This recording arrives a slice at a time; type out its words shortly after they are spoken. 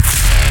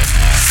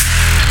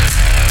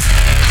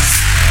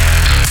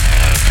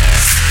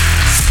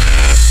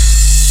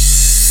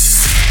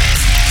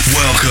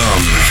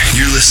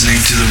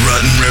listening to the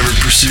Rut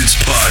Pursuits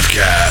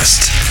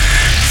podcast.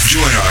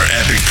 Join our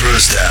epic pro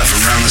staff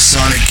around the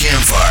sonic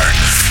campfire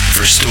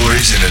for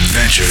stories and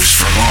adventures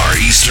from our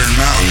eastern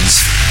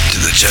mountains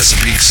to the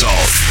Chesapeake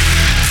Salt.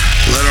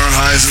 Let our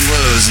highs and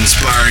lows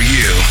inspire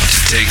you to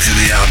take to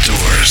the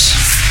outdoors.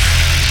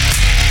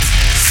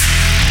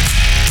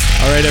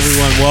 All right,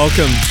 everyone,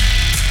 welcome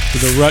to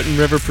the Rut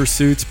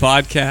Pursuits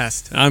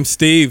podcast. I'm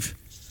Steve.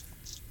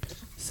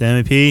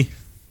 Sammy P.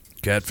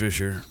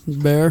 Catfisher.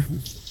 Bear.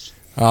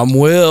 I'm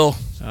Will.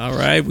 All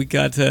right, we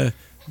got a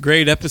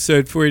great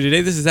episode for you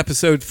today. This is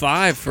episode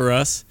 5 for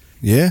us.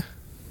 Yeah.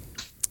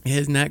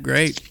 Isn't that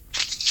great?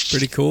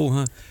 Pretty cool,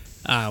 huh?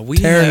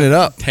 Tearing it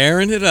up.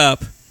 Tearing it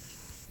up.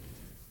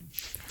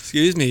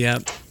 Excuse me.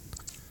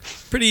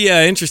 Pretty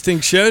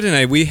interesting show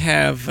tonight. We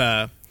have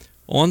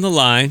on the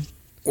line.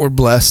 We're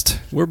blessed.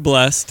 We're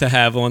blessed to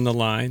have on the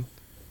line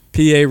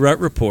PA Rut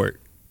Report.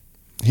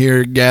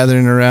 Here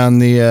gathering around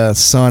the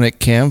sonic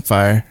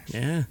campfire.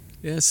 Yeah.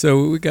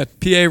 So we got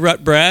PA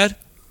Rut Brad.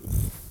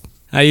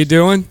 How you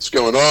doing? What's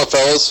going on,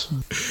 fellas?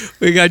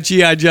 We got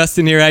GI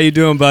Justin here. How you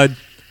doing, bud?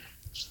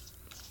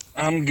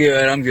 I'm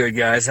good,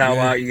 guys. How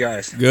about you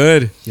guys?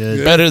 Good.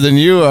 Better than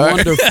you are.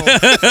 Wonderful.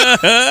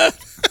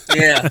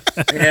 Yeah.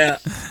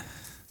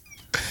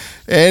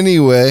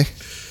 Anyways,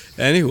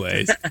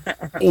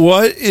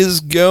 what is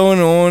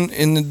going on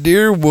in the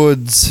deer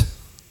woods?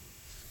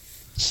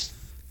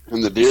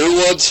 In the deer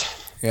woods?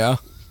 Yeah.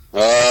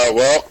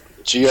 Well,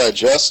 G.I.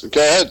 Justin. Go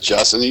ahead,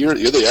 Justin. You're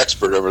the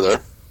expert over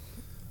there.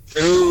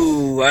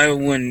 Ooh, I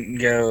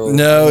wouldn't go.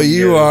 No,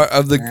 you are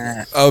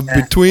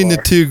between the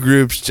two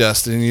groups,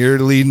 Justin. You're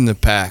leading the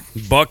pack.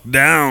 Buck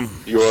down.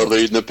 You are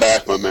leading the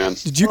pack, my man.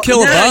 did you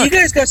kill a buck? You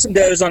guys got some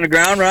does on the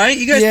ground, right?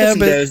 You guys put some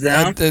does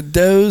down. The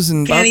does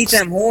and Can't eat bucks,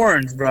 them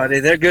horns,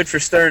 buddy. They're good for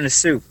stirring the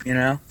soup, you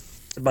know?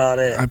 That's about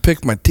it. I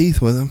picked my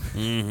teeth with them.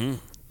 Mm-hmm.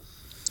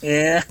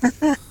 Yeah.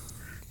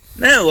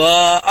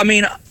 No, I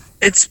mean,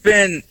 it's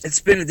been a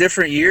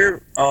different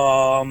year.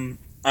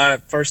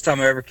 First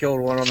time I ever killed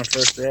one on the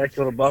first day. I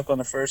killed a buck on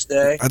the first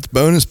day. That's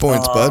bonus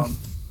points, bud.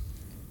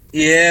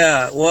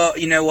 Yeah. Well,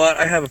 you know what?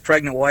 I have a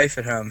pregnant wife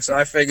at home, so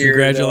I figured.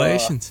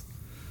 Congratulations.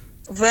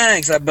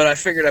 Thanks, but I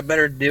figured I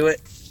better do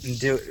it and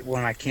do it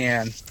when I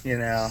can, you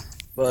know.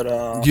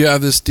 But Do you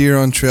have this deer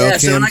on trail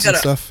cams and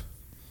stuff?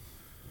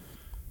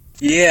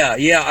 Yeah.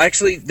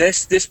 Actually,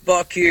 this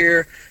buck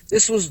here,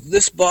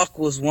 this buck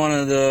was one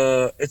of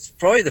the. It's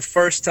probably the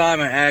first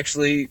time I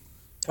actually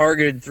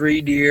targeted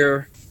 3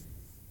 deer,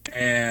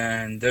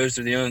 and those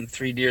are the only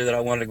 3 deer that I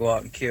wanted to go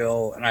out and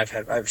kill. And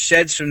I've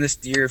sheds from this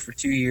deer for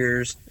 2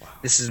 years. Wow.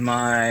 This is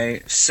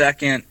my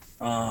second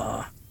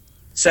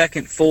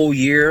full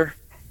year.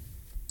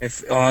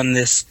 If on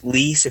this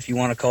lease, if you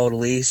want to call it a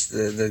lease,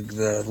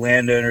 the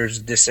landowner's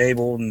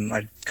disabled, and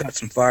I cut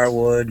some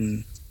firewood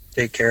and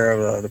take care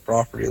of the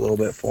property a little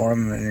bit for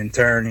him, and in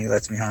turn he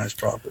lets me hunt his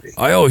property.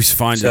 I always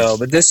find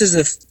but this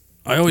is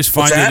I always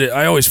find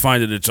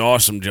it. It's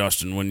awesome,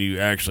 Justin, when you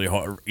actually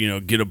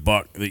get a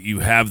buck that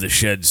you have the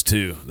sheds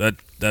too.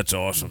 That's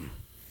awesome.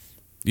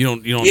 You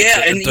don't.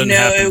 Yeah, and doesn't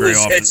happen very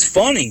often. It's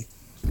funny.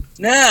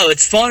 No,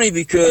 it's funny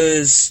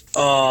because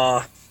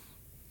I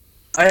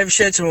have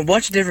sheds from a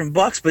bunch of different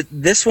bucks, but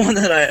this one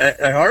that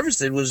I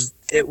harvested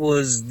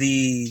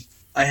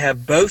I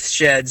have both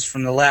sheds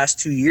from the last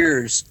 2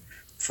 years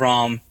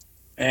from,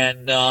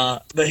 and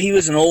but he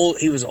was old.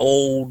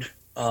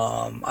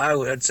 I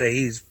would say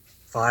he's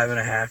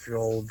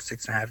 5.5-year-old,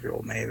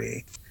 6.5-year-old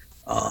maybe.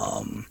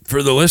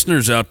 For the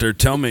listeners out there,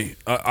 tell me.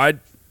 I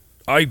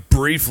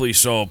briefly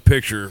saw a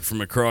picture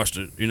from across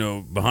the,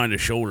 behind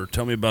his shoulder.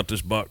 Tell me about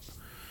this buck.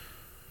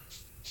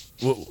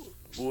 What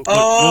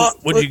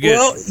did you get?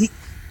 Well,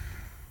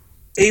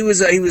 he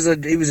was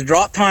a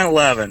drop tine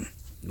 11.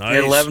 Nice. He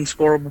had 11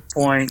 scoreable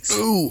points.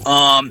 Ooh.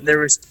 There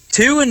was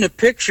 2 in the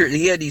picture.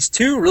 He had these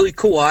 2 really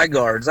cool eye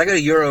guards. I got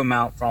a Euro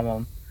mount from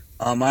him.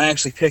 I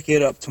actually pick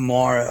it up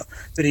tomorrow.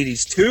 But he had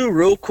these 2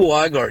 real cool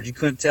eye guards. You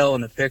couldn't tell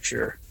in the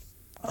picture.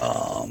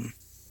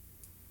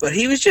 But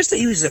he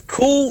was a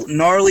cool,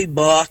 gnarly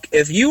buck.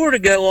 If you were to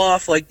go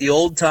off like the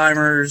old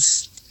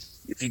timers,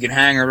 if you can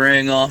hang a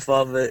ring off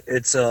of it,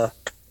 it's a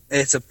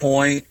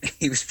point.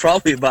 He was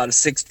probably about a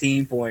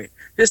 16 point.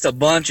 Just a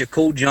bunch of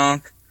cool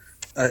junk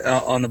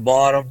on the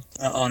bottom,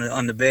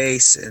 on the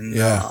base, and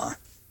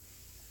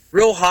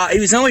real high. He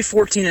was only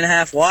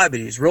 14.5 wide, but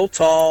he was real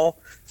tall.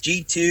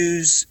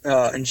 G2s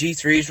and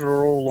G3s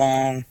were real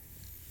long.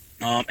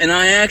 And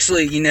I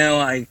actually,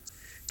 I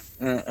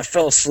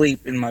fell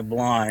asleep in my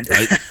blind.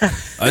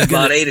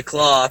 About 8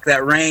 o'clock.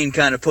 That rain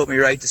kind of put me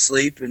right to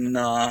sleep, and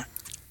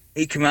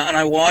he came out, and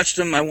I watched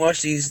him. I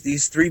watched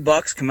these 3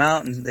 bucks come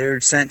out, and they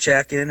were scent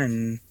checking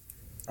and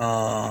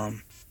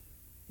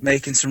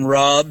making some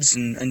rubs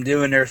and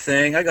doing their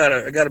thing. I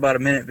got about a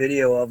minute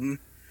video of them.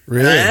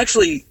 Really? And I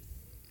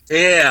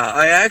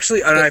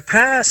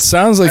passed.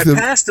 I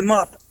passed him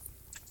up.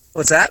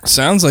 What's that?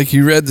 Sounds like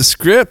you read the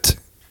script.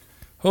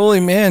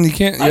 Holy man, you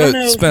can't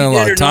spend a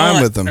lot of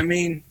time with them. I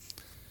mean,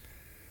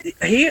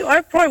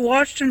 I probably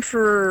watched him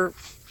for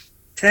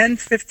 10,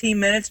 15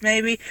 minutes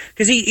maybe,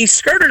 because he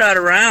skirted out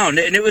around,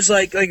 and it was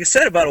like I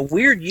said, about a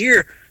weird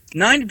year.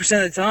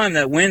 90% of the time,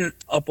 that wind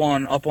up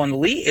on the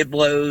lee, it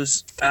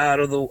blows out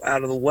of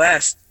the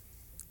west,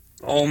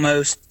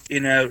 almost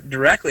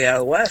directly out of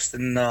the west,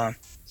 and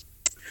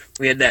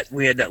we had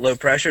that low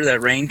pressure,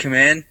 that rain come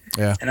in,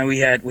 and then we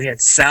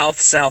had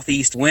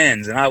southeast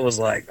winds, and I was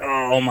like,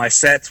 oh, all my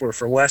sets were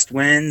for west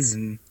winds,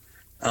 and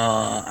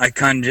I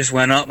kind of just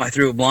went up. I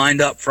threw a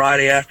blind up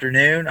Friday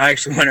afternoon. I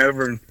actually went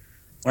over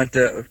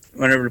to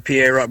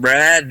PA Rut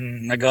Brad,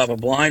 and I got a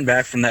blind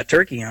back from that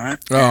turkey hunt.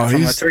 Oh,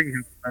 from my turkey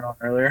hunt I went on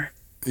earlier.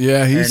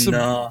 Yeah, he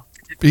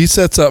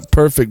sets up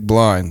perfect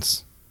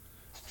blinds.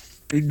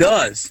 He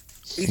does,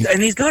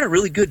 and he's got a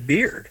really good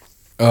beard.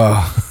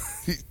 Oh,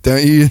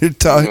 don't you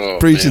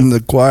preaching to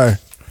the choir?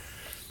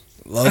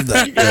 Love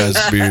that guy's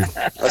beard.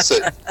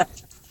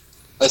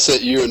 That's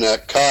it. You and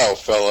that Kyle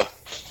fella.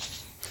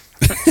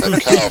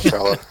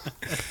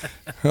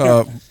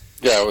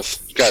 Yeah,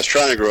 with guys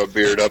trying to grow a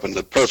beard up in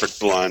the perfect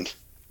blind.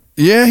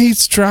 Yeah,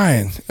 he's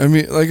trying. I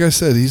mean, like I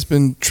said, he's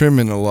been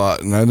trimming a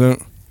lot, and I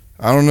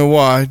don't know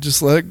why.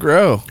 Just let it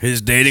grow.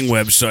 His dating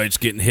website's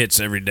getting hits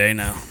every day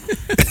now.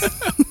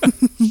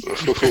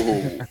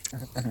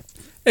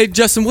 Hey,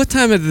 Justin, what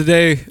time of the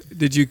day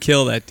did you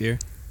kill that deer?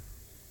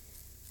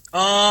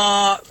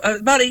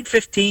 About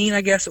 8:15,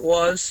 I guess it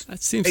was.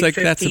 That seems like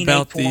that's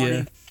about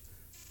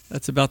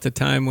the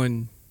time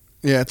when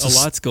a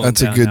lot's going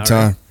That's down a good now,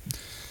 time. Right?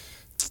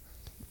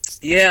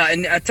 Yeah,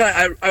 and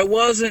I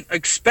wasn't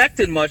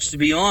expecting much, to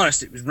be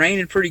honest. It was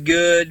raining pretty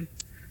good,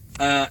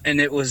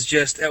 and it was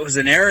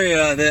an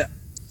area that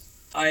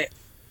I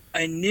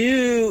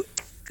knew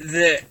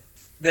that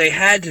they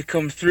had to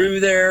come through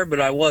there, but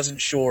I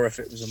wasn't sure if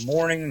it was a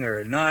morning or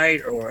a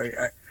night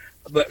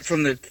but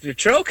from the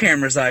trail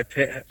cameras I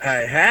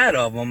had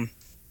of them,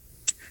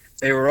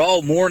 they were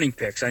all morning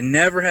pics. I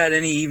never had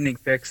any evening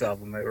pics of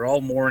them. They were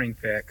all morning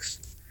pics.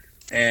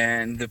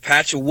 And the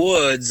patch of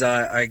woods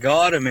I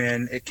got them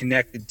in, it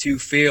connected two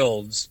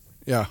fields.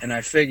 Yeah. And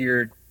I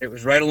figured it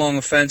was right along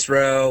a fence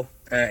row.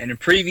 And in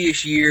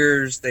previous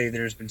years,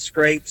 there's been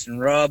scrapes and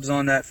rubs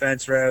on that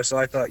fence row. So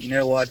I thought, you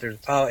know what, there's a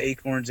pile of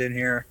acorns in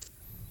here.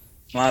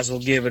 Might as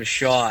well give it a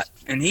shot.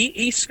 And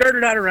he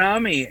skirted out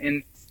around me,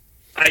 and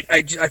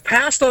I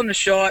passed on the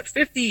shot.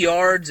 50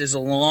 yards is a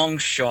long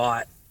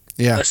shot,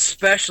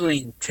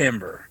 especially in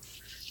timber.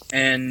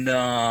 And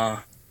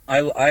I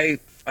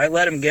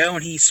let him go,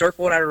 and he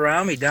circled out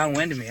around me,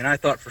 downwind of me, and I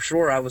thought for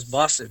sure I was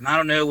busted. And I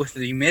don't know, with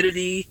the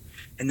humidity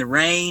and the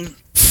rain and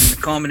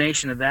the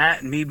combination of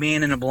that and me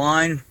being in a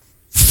blind,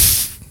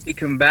 he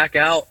come back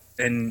out,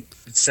 and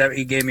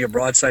he gave me a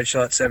broadside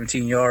shot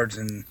 17 yards,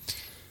 and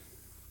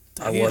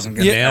I wasn't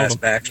going to pass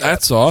back.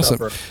 That's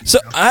awesome. So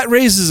that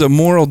raises a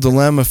moral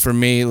dilemma for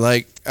me.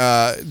 Like,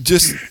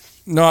 just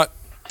not,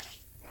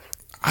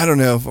 I don't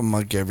know if I'm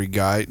like every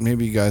guy.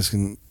 Maybe you guys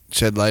can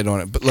shed light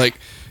on it. But, like,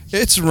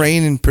 it's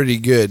raining pretty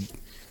good.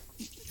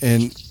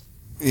 And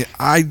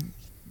I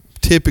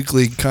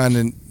typically kind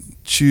of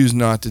choose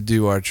not to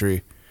do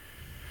archery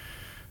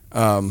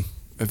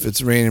if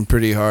it's raining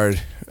pretty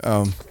hard.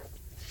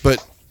 But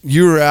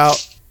you're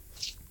out,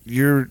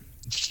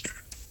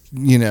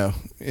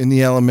 in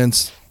the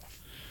elements.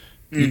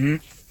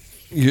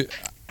 Mm-hmm.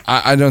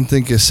 I don't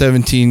think a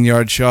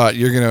 17-yard shot,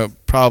 you're going to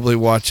probably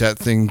watch that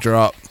thing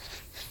drop,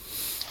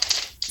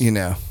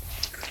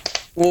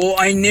 Well,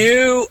 I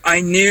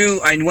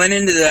went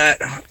into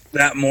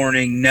that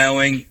morning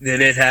knowing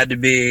that it had to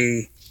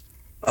be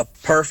a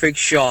perfect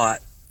shot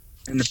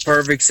in the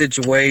perfect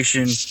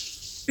situation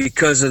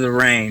because of the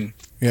rain.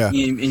 Yeah.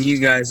 And you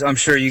guys, I'm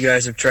sure you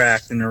guys have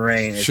tracked in the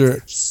rain.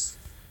 Sure.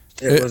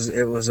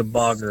 It was a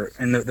bugger,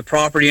 and the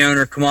property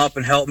owner come up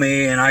and helped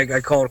me, and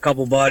I called a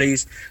couple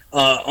buddies.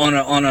 On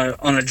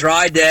a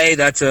dry day,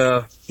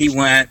 he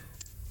went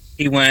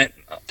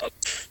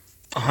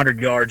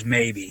 100 yards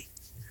maybe,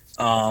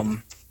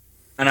 and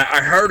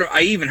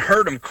I even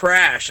heard him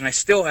crash, and I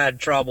still had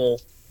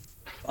trouble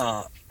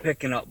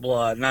picking up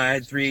blood, and I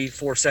had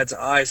 3-4 sets of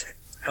eyes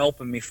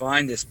helping me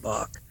find this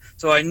buck.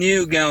 So I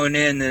knew going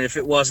in that if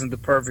it wasn't the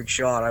perfect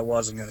shot, I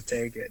wasn't going to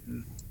take it,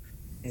 and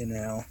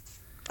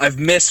I've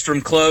missed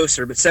from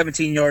closer, but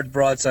 17 yards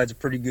broadside's a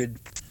pretty good,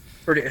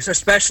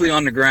 especially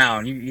on the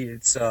ground.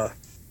 It's a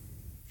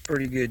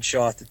pretty good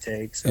shot to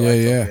take. So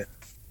I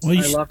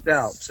lucked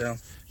out. So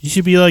you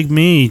should be like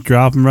me,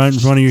 drop them right in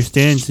front of your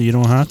stand so you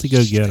don't have to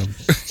go get them.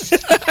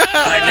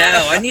 I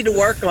know. I need to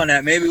work on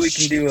that. Maybe we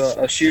can do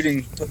a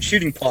shooting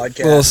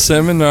podcast. A little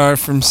seminar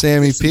from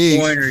Sammy P.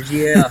 Pointers,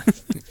 yeah.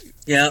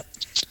 Yep.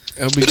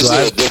 I'll be It is a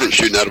glad. little different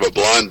shooting out of a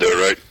blind, though,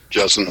 right,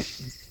 Justin?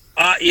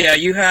 Yeah,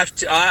 you have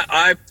to.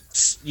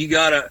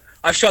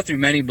 I've shot through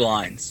many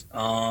blinds,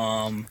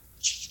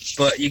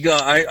 but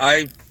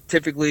I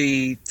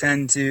typically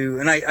tend to,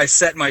 and I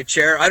set my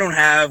chair. I don't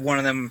have one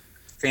of them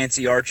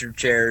fancy archer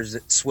chairs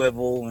that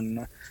swivel,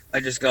 and I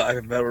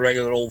have a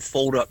regular old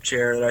fold-up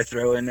chair that I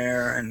throw in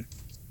there, and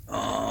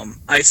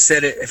I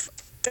set it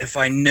if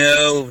I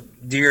know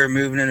deer are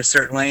moving in a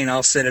certain lane,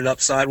 I'll set it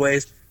up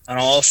sideways, and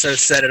I'll also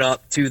set it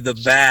up to the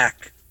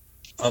back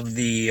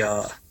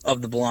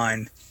the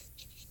blind.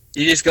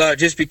 You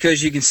just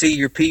because you can see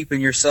your peep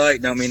in your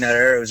sight, don't mean that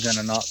arrow is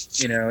gonna not,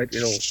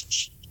 it'll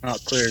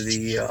not clear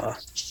the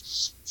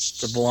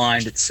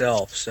blind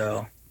itself.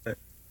 So, but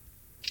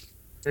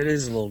it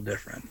is a little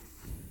different.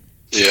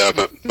 Yeah,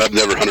 but I've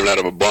never hunted out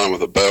of a blind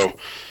with a bow.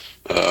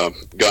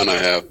 Gun I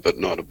have, but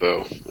not a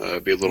bow.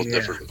 It'd be a little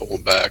different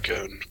pulling back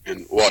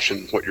and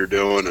watching what you're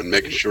doing and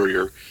making sure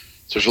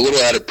there's a little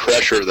added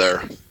pressure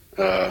there.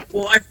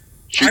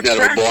 Shooting out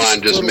of a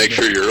blind, just make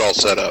sure you're all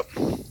set up.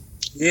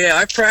 Yeah,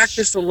 I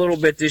practiced a little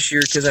bit this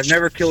year because I've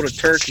never killed a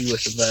turkey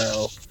with a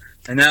bow,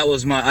 and that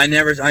was I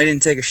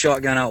didn't take a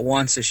shotgun out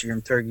once this year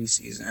in turkey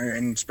season or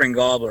in spring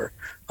gobbler.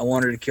 I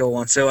wanted to kill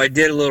one, so I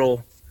did a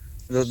little.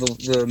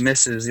 The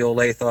missus, the old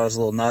lady, thought I was a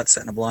little nuts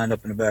setting a blind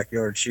up in the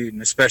backyard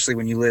shooting, especially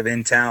when you live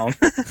in town.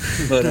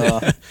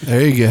 But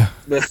there you go.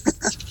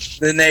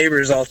 The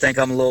neighbors all think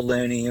I'm a little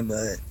loony,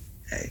 but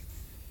hey,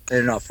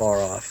 they're not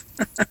far off.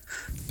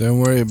 Don't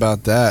worry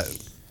about that.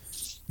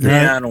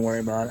 Yeah, don't worry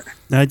about it.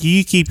 Now, do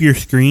you keep your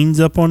screens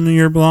up on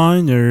your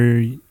blind, or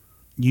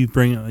you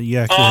actually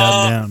have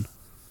them down?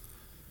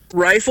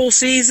 Rifle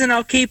season,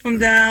 I'll keep them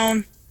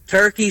down.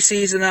 Turkey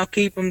season, I'll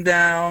keep them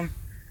down.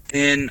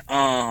 In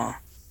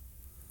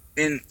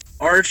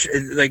arch,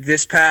 like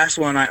this past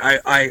one, I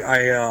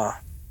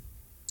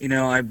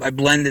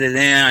blended it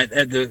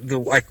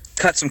in. I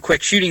cut some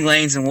quick shooting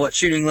lanes, and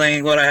what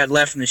I had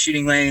left in the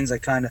shooting lanes, I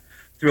kind of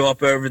threw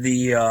up over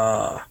the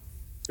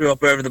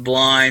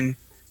blind,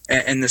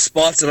 and the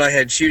spots that I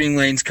had shooting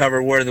lanes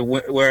covered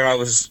where I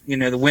was,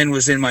 the wind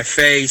was in my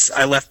face.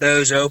 I left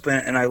those open,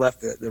 and I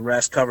left the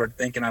rest covered,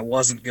 thinking I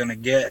wasn't gonna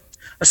get.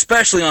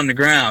 Especially on the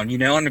ground,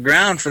 on the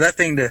ground, for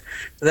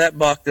that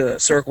buck to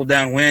circle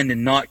downwind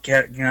and not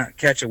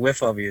catch a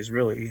whiff of you is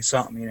really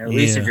something, at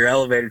least if you're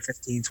elevated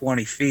 15,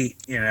 20 feet,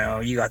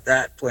 you got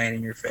that playing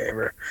in your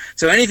favor.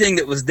 So anything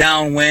that was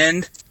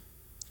downwind,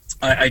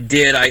 I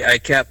did. I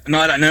kept,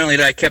 not only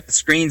did I kept the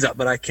screens up,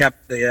 but I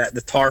kept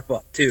the tarp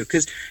up too,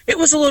 because it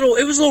was a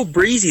little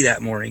breezy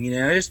that morning,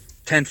 it was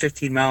 10,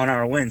 15 mile an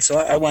hour wind. So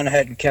I went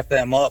ahead and kept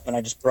them up, and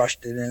I just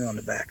brushed it in on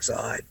the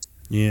backside.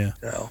 Yeah.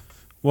 So.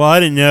 Well,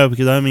 I didn't know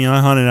because I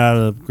hunted out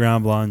of the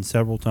ground blind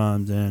several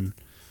times, and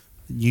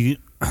you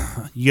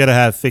got to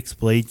have fixed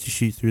blades to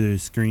shoot through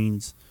those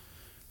screens.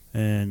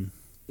 And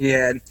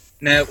yeah,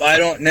 no, I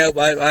don't know.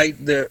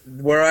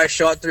 Where I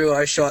shot through.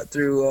 I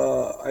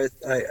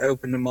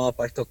opened them up.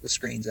 I took the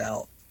screens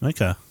out.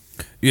 Okay.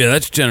 Yeah,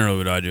 that's generally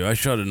what I do. I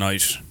shot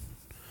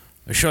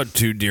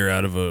two deer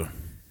out of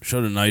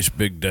shot a nice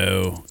big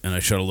doe, and I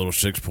shot a little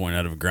 6-point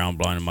out of a ground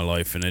blind in my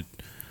life, and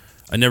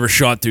I never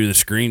shot through the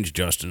screens,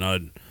 Justin.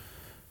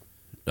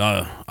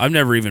 I've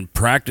never even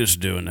practiced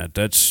doing that.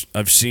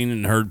 I've seen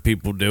and heard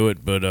people do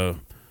it, but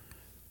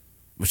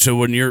so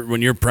when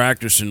you're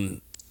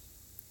practicing,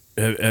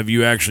 have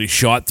you actually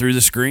shot through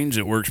the screens?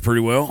 It works pretty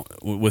well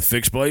with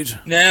fixed blades.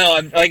 No,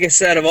 like I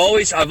said, I've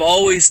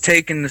always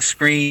taken the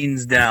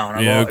screens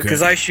down.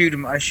 Because I shoot a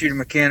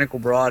mechanical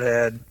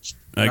broadhead.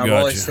 And I've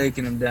always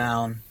taken them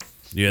down.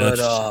 Yeah, but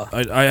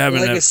I haven't.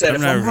 Like I said,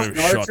 I've never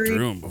shot through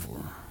them before.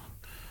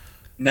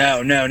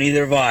 No,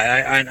 neither have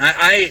I.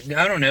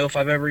 I don't know if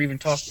I've ever even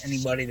talked to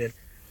anybody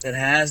that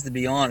has, to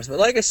be honest. But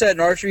like I said,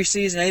 in archery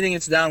season, anything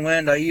that's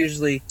downwind, I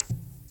usually,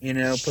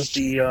 put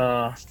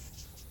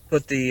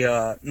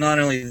the not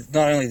only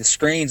the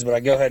screens, but I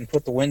go ahead and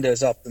put the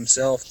windows up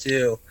themselves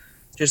too,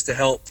 just to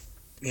help,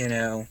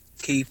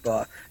 keep.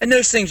 And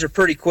those things are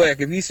pretty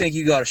quick. If you think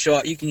you got a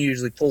shot, you can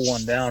usually pull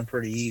one down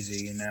pretty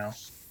easy,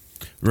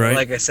 Right.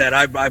 Like I said,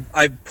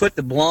 I put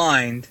the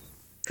blind.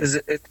 Because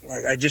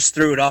I just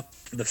threw it up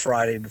the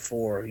Friday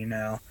before,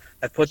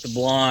 I put the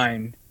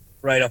blind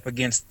right up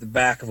against the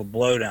back of a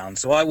blowdown,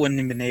 so I wouldn't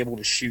have been able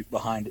to shoot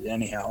behind it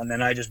anyhow. And then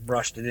I just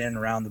brushed it in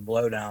around the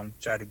blowdown,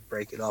 try to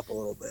break it up a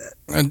little bit.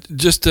 And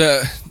just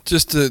to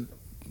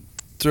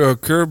throw a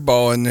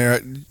curveball in there,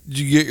 did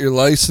you get your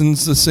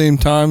license the same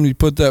time you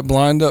put that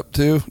blind up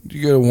too? Did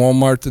you go to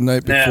Walmart the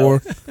night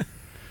before?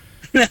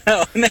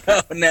 No,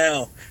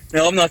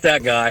 I'm not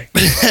that guy.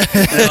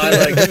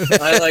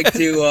 I like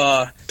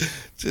to.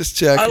 Just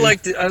checking. I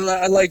like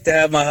to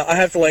have my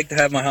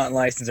hunting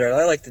license. Or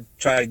I like to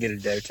try to get a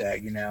doe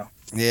tag,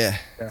 Yeah.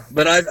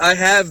 But I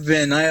have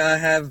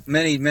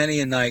many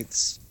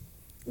nights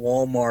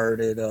Walmart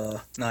at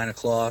 9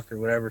 o'clock or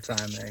whatever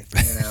time they.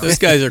 Those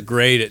guys are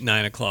great at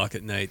 9 o'clock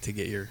at night to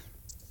get your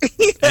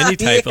any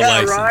type of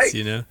license. Right?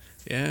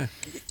 Yeah.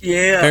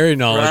 Yeah. Very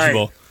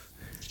knowledgeable. Right.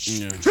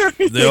 Yeah.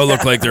 They all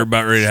look like they're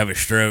about ready to have a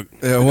stroke.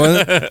 Yeah,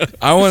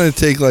 I want to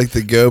take like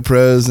the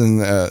GoPros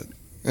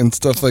and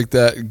stuff like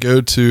that. Go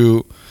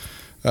to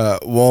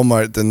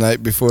Walmart the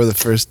night before the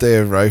first day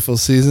of rifle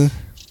season,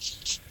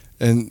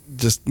 and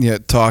just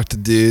talk to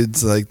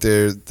dudes like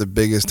they're the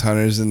biggest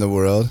hunters in the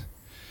world,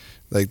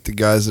 like the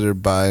guys that are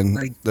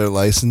buying their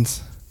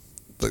license.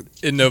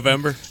 In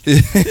November.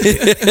 Did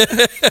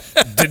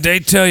they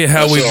tell you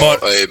how we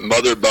bought a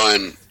mother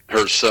buying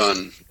her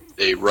son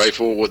a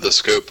rifle with a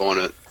scope on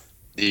it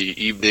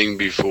the evening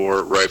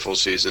before rifle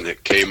season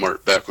at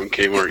Kmart, back when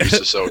Kmart used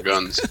to sell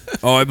guns.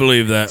 Oh, I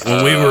believe that.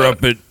 When we were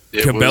up at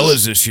It Cabela's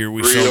was this year,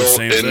 we saw the real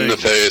same in thing. the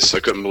face. I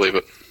couldn't believe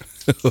it.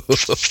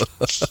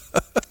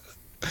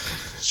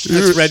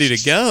 It's ready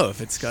to go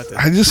if it's got the.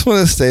 I just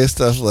want to say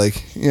stuff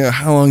like,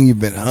 how long you've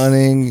been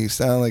hunting. You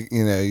sound like,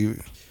 you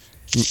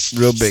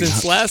real big.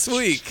 Since last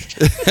week.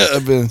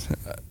 I've been.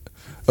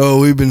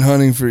 Oh, we've been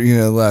hunting for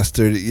the last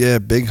 30. Yeah,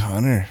 big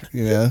hunter.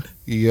 You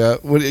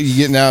got what? Are you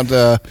getting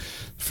out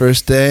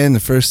first day and the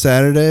first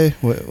Saturday?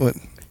 What?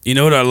 You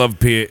know what I love,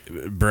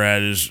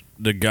 Brad, is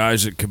the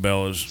guys at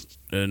Cabela's.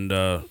 And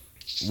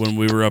when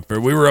we were up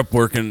there, we were up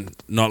working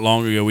not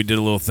long ago. We did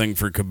a little thing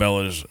for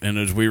Cabela's, and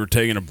as we were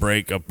taking a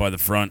break up by the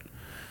front,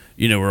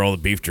 where all the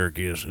beef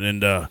jerky is,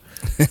 and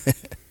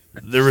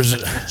there was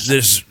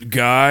this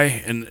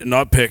guy, and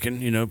not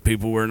picking,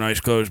 people wear nice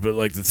clothes, but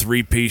like the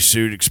 3-piece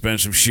suit,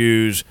 expensive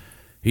shoes.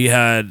 He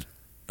had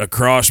a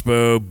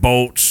crossbow,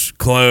 bolts,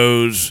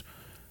 clothes.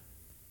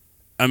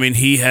 I mean,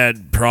 he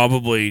had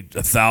probably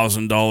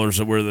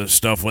 $1,000 worth of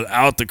stuff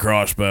without the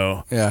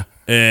crossbow. Yeah.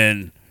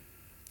 And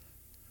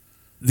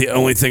the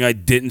only thing I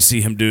didn't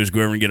see him do is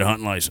go over and get a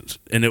hunting license.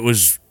 And it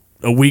was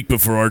a week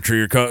before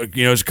archery, or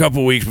it was a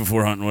couple weeks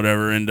before hunting,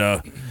 whatever. And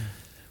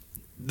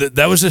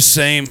that was the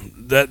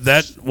same.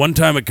 That one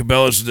time at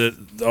Cabela's, the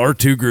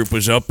R2 group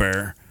was up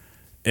there,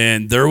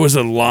 and there was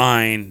a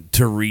line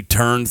to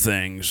return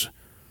things.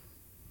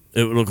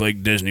 It would look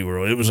like Disney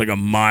World. It was like a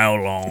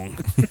mile long.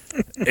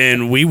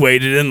 And we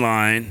waited in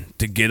line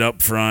to get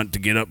up front.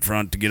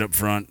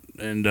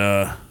 And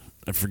I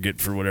forget,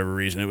 for whatever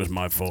reason, it was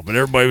my fault. But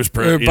everybody was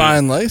We were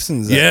buying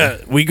licenses. Yeah,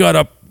 we got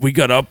up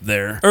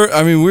there.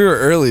 We were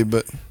early,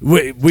 but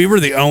We were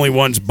the only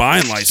ones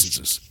buying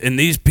licenses. And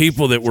these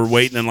people that were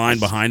waiting in line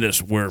behind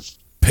us were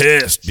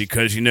pissed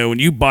because, when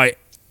you buy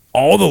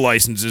all the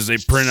licenses, they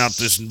print out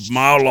this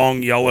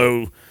mile-long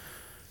yellow,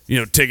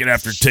 ticket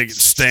after ticket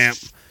stamp.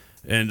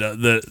 And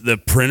the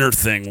printer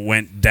thing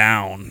went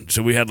down,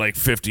 so we had like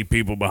 50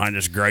 people behind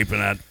us griping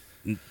at,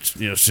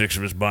 6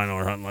 of us buying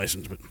our hunting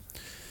license. But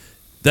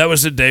that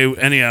was the day.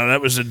 Anyhow,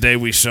 that was the day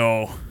we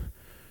saw,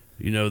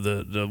 the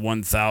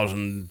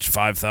 $1,000,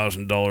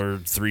 $5,000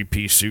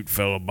 3-piece suit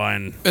fellow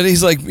buying. And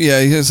he's like, he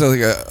has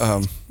like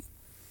a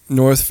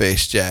North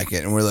Face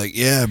jacket, and we're like,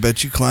 I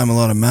bet you climb a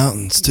lot of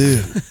mountains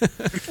too.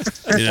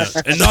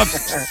 And not,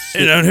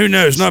 who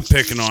knows? Not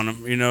picking on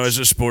him. As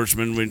a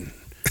sportsman, we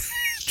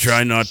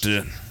try not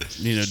to,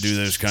 do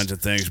those kinds of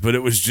things. But it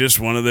was just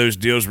one of those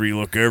deals where you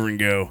look over and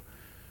go,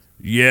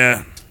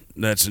 I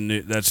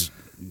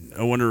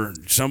wonder,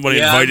 somebody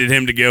invited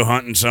him to go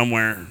hunting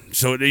somewhere.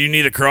 So you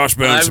need a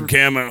crossbow and some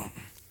camo.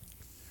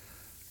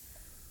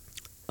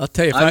 I'll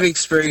tell you, I've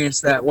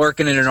experienced that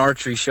working in an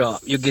archery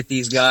shop. You get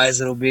these guys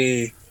that'll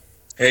be,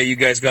 hey, you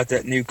guys got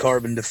that new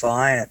Carbon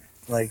Defiant?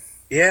 Like,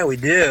 yeah, we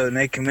do. And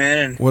they come in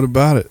and, What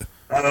about it?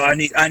 oh, I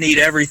need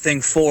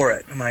everything for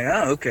it. I'm like,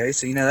 oh, okay.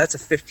 So, that's a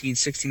 $1,500,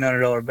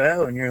 $1,600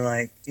 bow. And you're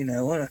like,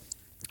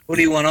 what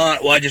do you want on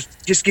it? Well,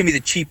 just give me the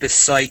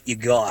cheapest sight you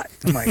got.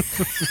 I'm like,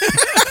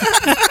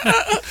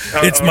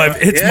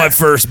 It's my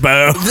first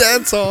bow.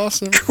 That's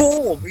awesome.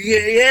 cool.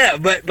 Yeah.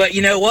 But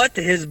you know what?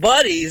 To his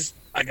buddies,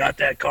 I got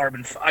that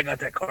Carbon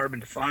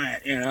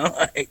Defiant,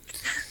 like.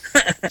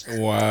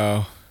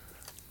 Wow.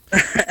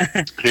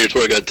 Here's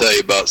what I got to tell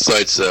you about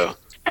sights, though.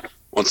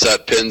 Once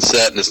that pin's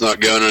set and it's not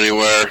going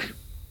anywhere,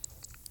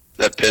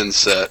 that pin's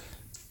set.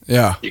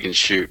 Yeah. You can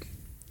shoot.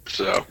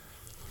 So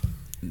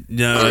I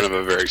No, don't have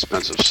a very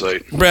expensive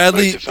sight.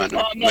 Bradley-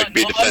 Might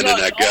be defending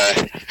that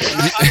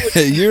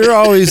guy. You're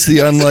always the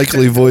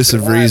unlikely voice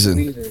of reason.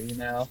 Either,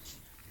 no,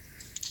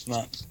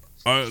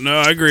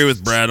 I agree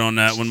with Brad on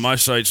that one. My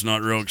sight's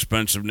not real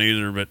expensive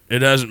neither, but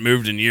it hasn't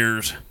moved in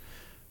years.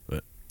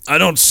 But I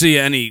don't see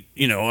any,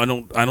 I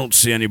don't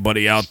see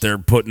anybody out there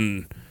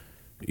putting,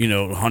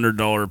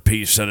 $100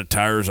 piece set of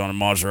tires on a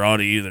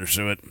Maserati either.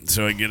 So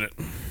I get it.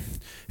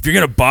 If you're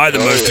gonna buy the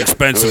most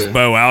expensive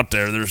bow out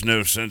there, there's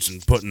no sense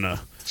in putting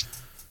a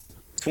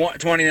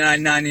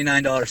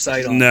 $29.99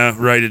 sight on. No,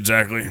 right,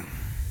 exactly.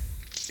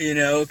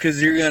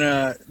 Because you're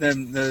gonna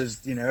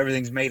those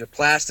everything's made of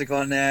plastic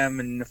on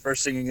them, and the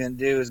first thing you're gonna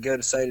do is go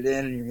to sight it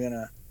in, and you're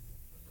gonna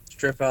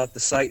strip out the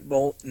sight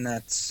bolt, and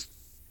that's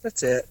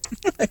it.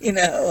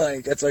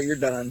 Like that's all you're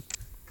done.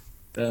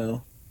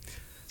 So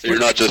You're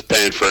not just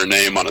paying for a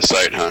name on a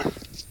sight, huh?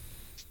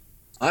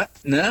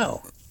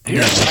 No.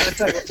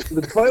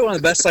 Probably one of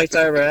the best sights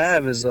I ever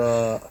have is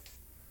a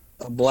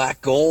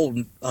black gold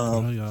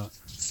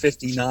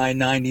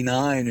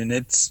 $59.99,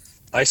 and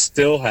I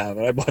still have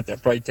it. I bought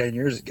that probably 10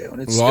 years ago,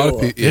 and it's A lot still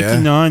of people, yeah.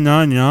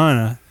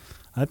 $59.99.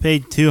 I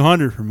paid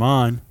 $200 for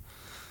mine.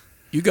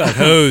 You got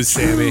hosed,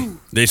 Sammy.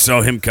 They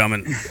saw him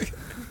coming.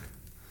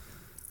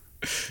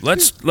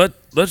 Let's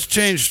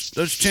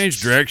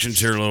change directions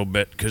here a little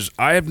bit, because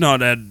I have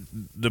not had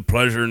the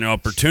pleasure and the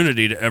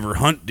opportunity to ever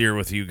hunt deer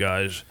with you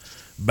guys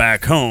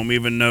back home,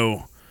 even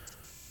though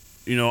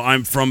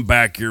I'm from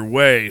back your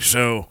way.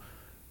 So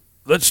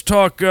let's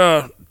talk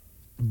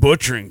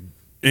butchering.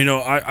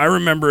 I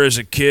remember as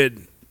a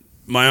kid,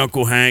 my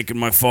Uncle Hank and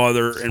my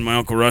father and my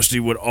Uncle Rusty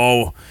would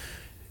all,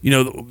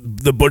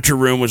 the butcher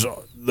room was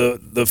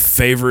the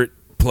favorite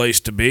place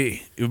to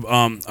be.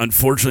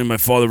 Unfortunately, my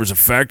father was a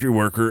factory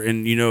worker,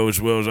 and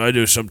as well as I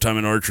do, sometime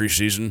in archery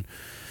season,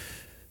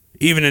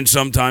 even in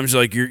sometimes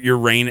like your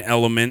rain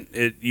element,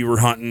 you were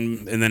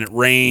hunting and then it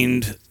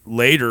rained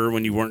later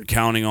when you weren't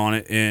counting on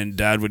it, and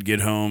Dad would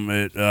get home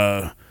at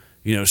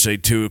say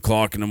 2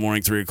 o'clock in the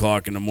morning, 3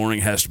 o'clock in the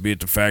morning, has to be at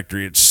the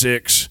factory at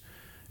 6,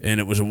 and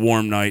it was a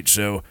warm night.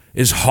 So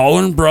is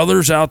Holland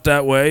Brothers out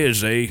that way?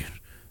 Is they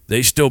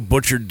still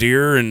butcher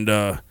deer?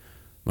 And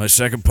my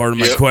second part of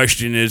my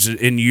question is,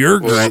 in your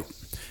group,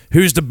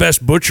 who's the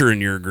best butcher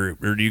in your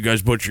group, or do you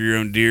guys butcher your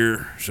own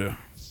deer? So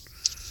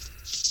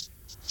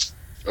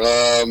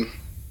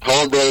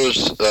Holland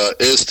Brothers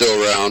is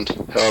still around.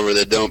 However,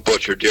 they don't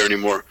butcher deer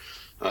anymore.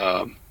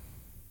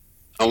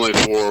 Only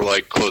for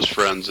like close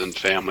friends and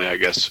family, I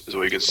guess is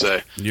what you can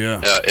say.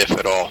 Yeah. If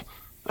at all.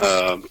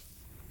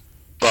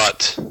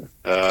 But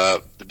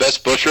the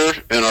best butcher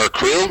in our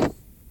crew,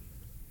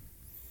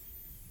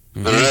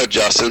 I don't know,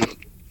 Justin.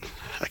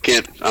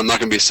 I'm not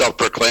going to be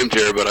self-proclaimed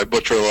here, but I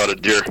butcher a lot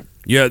of deer.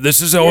 Yeah, this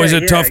is always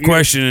a tough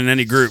question in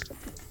any group,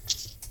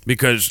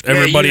 because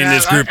everybody in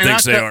this group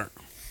thinks they are.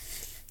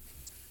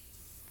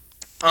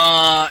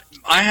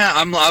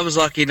 I was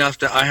lucky enough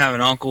to I have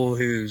an uncle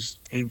who's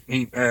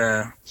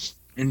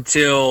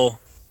until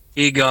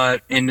he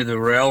got into the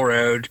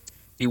railroad,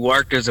 he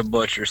worked as a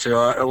butcher.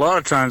 So a lot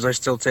of times I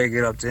still take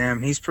it up to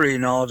him. He's a pretty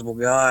knowledgeable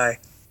guy.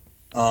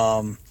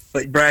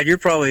 But Brad, you're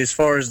probably, as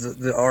far as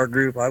our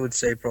group, I would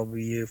say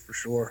probably you for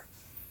sure.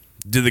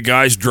 Do the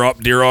guys drop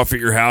deer off at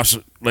your house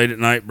late at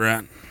night,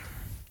 Brad?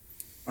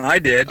 I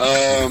did.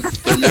 They're more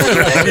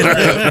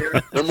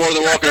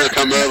than welcome to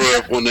come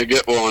over when they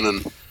get one,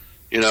 and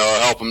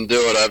I help them do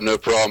it. I have no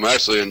problem. I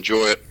actually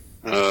enjoy it.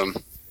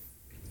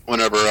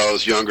 Whenever I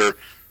was younger,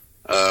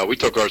 we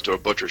took ours to a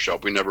butcher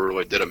shop. We never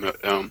really did them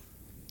at home.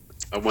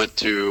 I went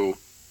to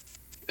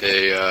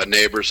a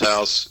neighbor's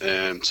house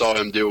and saw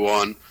him do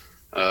one.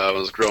 When I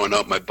was growing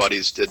up, my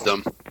buddies did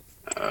them.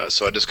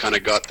 So I just kind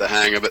of got the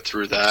hang of it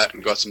through that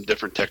and got some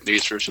different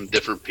techniques from some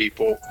different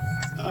people.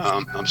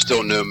 I'm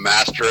still no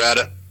master at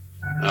it.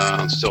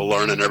 I'm still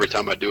learning every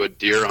time I do a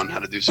deer on how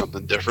to do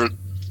something different.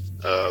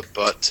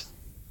 But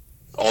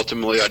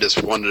ultimately, I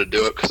just wanted to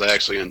do it because I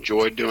actually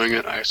enjoyed doing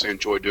it. I actually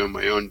enjoy doing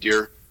my own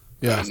deer.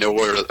 Yeah. I know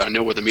where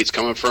the meat's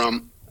coming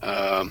from.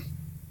 I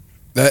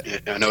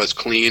know it's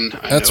clean.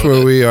 That's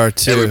where we are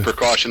too. Every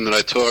precaution that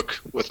I took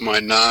with my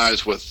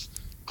knives, with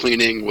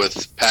cleaning,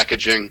 with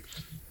packaging,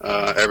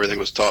 everything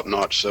was top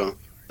notch. So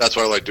that's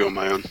why I like doing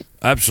my own.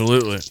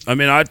 Absolutely. I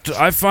mean, I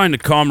find the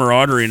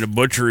camaraderie in the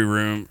butchery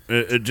room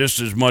just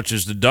as much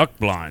as the duck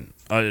blind.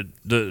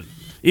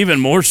 Even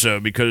more so,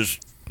 because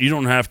you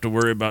don't have to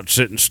worry about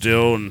sitting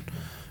still and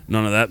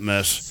none of that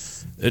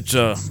mess. It's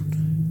loud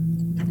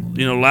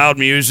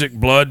music,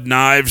 blood,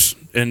 knives,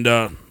 and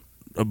a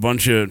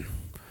bunch of,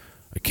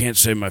 I can't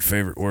say my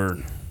favorite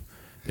word.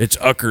 It's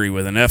uckery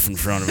with an F in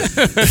front of it.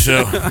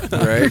 So,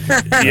 right?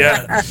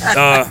 Yeah.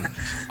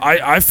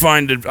 I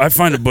find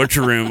the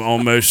butcher room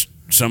almost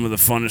some of the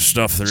funnest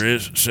stuff there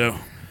is. So,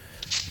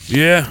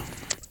 yeah.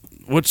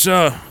 What's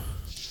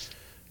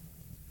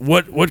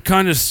what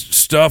kind of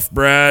stuff,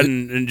 Brad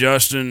and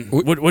Justin?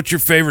 What's your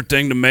favorite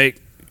thing to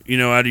make?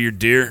 Out of your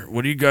deer.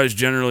 What do you guys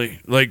generally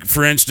like?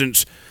 For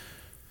instance,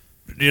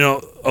 a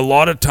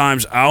lot of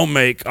times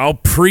I'll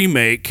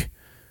pre-make.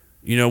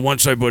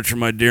 Once I butcher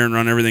my deer and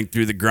run everything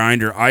through the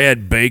grinder, I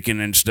add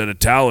bacon instead of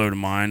tallow to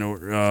mine.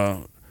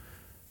 Or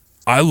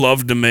I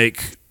love to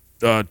make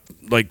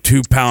like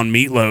 2-pound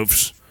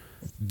meatloafs,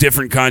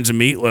 different kinds of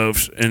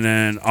meatloafs, and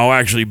then I'll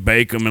actually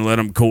bake them and let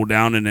them cool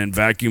down and then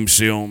vacuum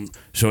seal them.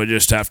 So I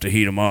just have to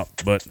heat them up.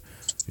 But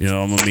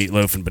I'm a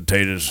meatloaf and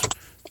potatoes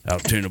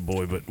out tuna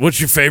boy. But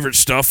what's your favorite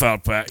stuff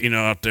out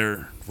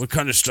there? What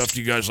kind of stuff do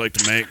you guys like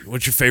to make?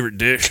 What's your favorite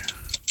dish?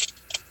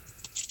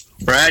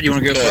 Brad, you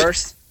want to go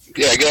first?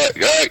 Yeah,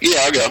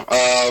 I'll go.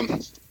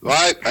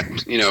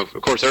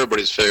 Of course,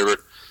 everybody's favorite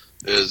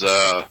is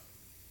the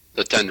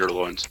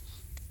tenderloins.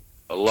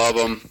 I love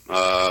them.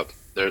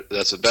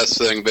 That's the best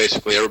thing.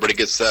 Basically, everybody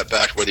gets that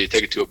back, whether you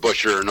take it to a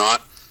butcher or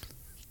not.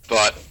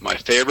 But my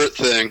favorite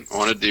thing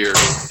on a deer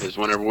is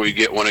whenever we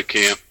get one at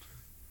camp,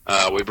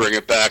 we bring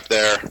it back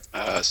there.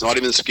 It's not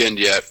even skinned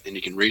yet, and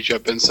you can reach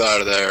up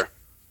inside of there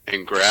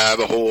and grab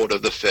a hold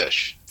of the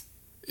fish.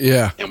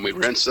 Yeah. And we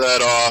rinse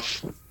that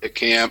off at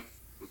camp.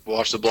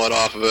 Wash the blood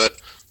off of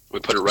it. We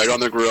put it right on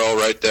the grill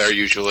right there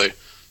usually.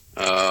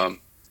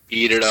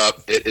 Eat it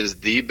up. It is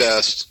the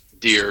best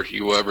deer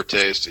you will ever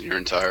taste in your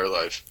entire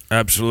life.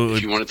 Absolutely.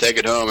 If you want to take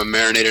it home and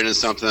marinate it in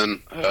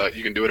something,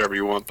 you can do whatever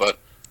you want. But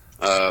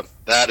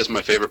that is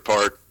my favorite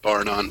part,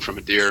 bar none, from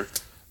a deer,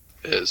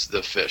 is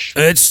the fish.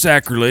 It's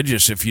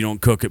sacrilegious if you don't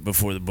cook it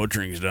before the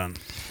butchering's done.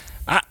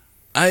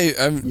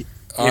 I've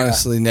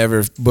honestly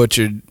never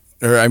butchered,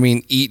 or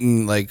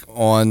eaten like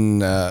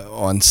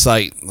on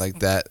site like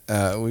that.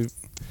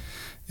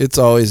 It's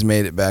always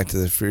made it back to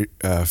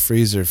the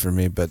freezer for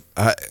me. But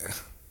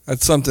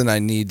That's something I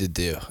need to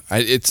do.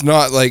 It's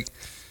not like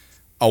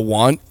a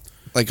want.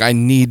 Like, I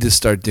need to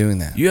start doing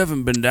that. You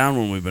haven't been down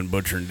when we've been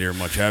butchering deer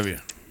much, have you?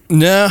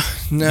 No.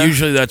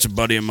 Usually that's a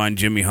buddy of mine,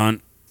 Jimmy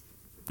Hunt.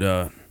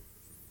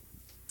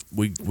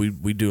 We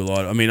do a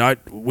lot. I mean,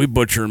 we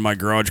butcher in my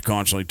garage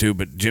constantly too,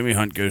 but Jimmy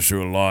Hunt goes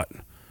through a lot.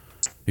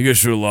 He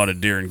goes through a lot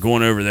of deer, and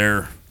going over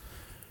there,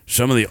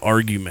 some of the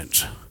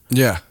arguments.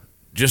 Yeah.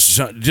 Just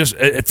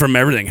from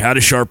everything, how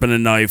to sharpen a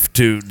knife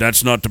to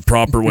that's not the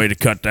proper way to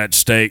cut that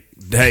steak.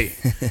 Hey,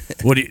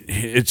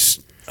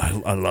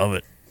 I love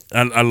it.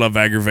 I love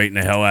aggravating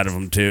the hell out of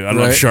them too. I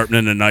love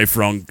sharpening the knife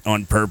wrong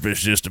on purpose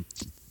just to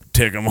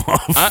tick them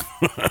off.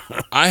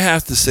 I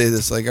have to say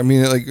this, like, I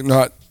mean, like,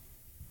 not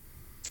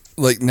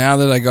like now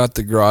that I got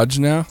the garage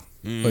now,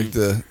 like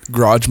the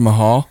garage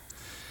mahal,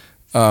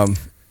 we're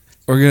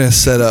gonna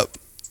set up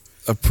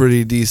a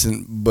pretty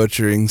decent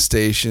butchering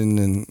station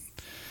and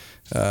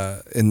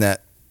in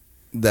that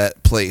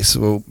place.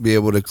 We'll be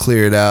able to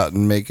clear it out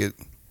and make it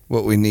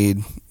what we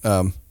need.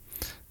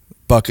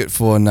 Bucket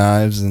full of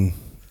knives and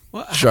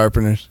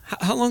sharpeners.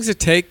 How long does it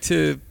take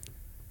to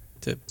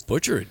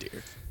butcher a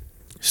deer?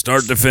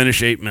 Start to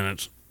finish, 8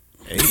 minutes.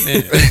 8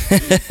 minutes.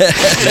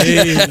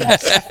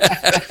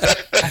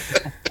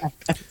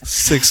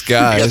 6 I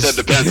guys. guess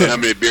that depends on how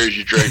many beers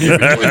you drink.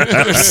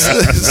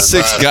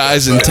 6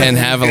 guys and 10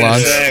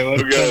 Havilons.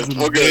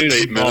 We'll go with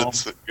 8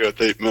 minutes. Go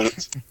with 8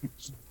 minutes.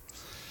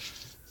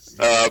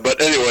 But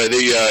anyway,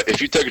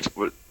 if you take it,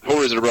 the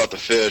whole reason I brought the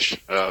fish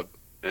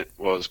it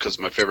was because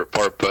of my favorite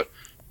part. But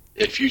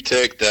if you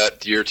take that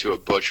deer to a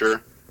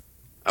butcher,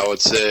 I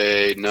would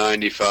say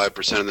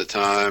 95% of the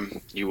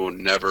time you will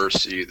never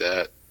see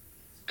that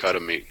cut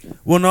of meat.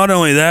 Well, not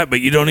only that,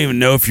 but you don't even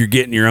know if you're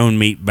getting your own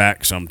meat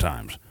back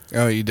sometimes.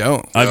 Oh, you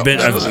don't?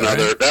 That was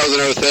another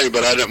thing,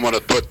 but I didn't want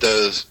to put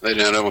those. I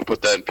didn't want to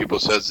put that in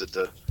people's heads that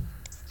the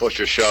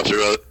butcher shops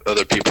are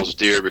other people's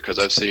deer, because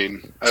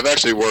I've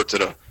actually worked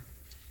at a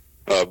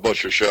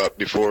butcher shop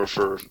before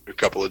for a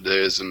couple of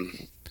days,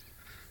 and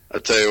I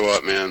tell you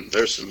what, man,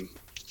 there's some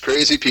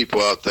crazy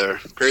people out there,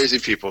 crazy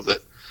people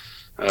that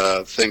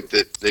think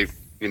that their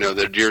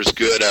deer's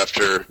good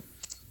after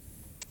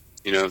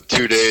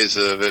 2 days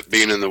of it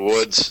being in the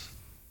woods,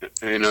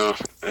 and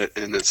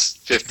it's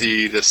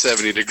 50 to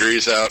 70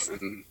 degrees out,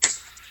 and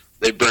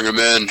they bring them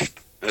in.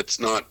 It's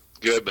not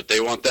good, but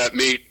they want that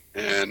meat,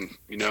 and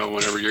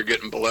whenever you're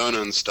getting bologna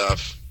and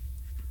stuff,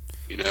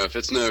 if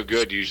it's no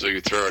good, usually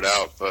you throw it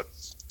out, but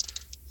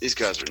these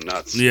guys are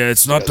nuts. Yeah,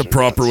 it's not the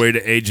proper way to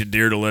age a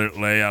deer to let it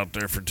lay out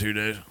there for 2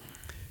 days.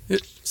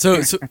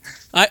 So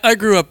I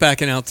grew up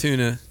back in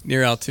Altoona,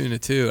 near Altoona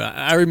too.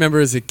 I remember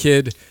as a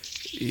kid,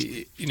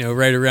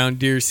 right around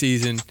deer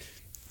season,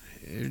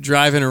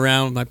 driving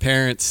around with my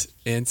parents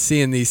and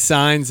seeing these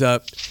signs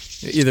up,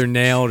 either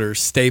nailed or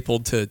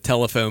stapled to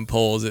telephone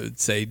poles. It would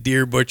say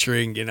deer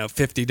butchering,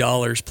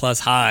 $50 plus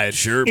hide.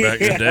 Sure,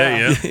 back in the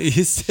day,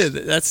 yeah.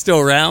 That's still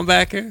around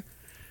back here?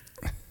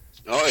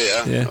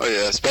 Oh yeah. Oh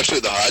yeah,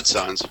 especially the hide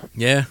signs.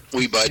 Yeah,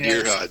 we buy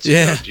deer hides.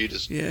 Yeah, you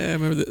just I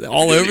remember that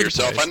all over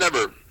yourself. I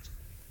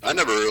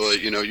never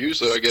really,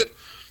 usually I get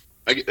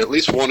at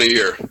least one a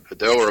year, a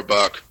doe or a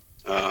buck.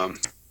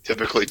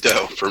 Typically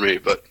doe for me,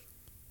 but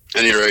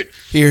at any rate,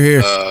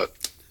 here. I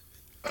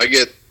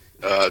get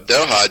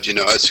doe hides.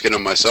 I skin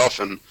them myself,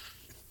 and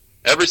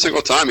every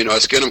single time, I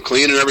skin them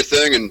clean and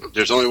everything, and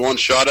there's only one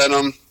shot at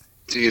them.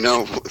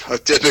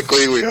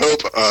 Typically we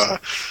hope, I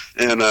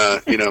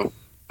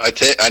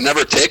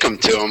never take them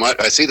to them.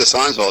 I see the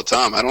signs all the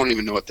time. I don't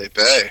even know what they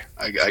pay.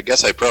 I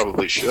guess I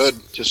probably should,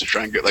 just to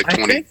try and get like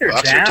 $20 or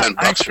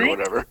 $10 or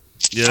whatever.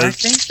 Yeah, I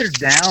think they're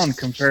down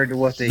compared to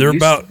what they're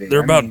about.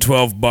 They're about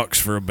 $12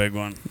 for a big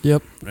one.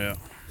 Yep. Yeah.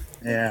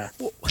 Yeah.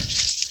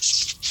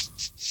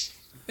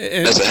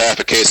 That's a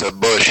half a case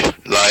of Bush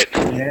Light.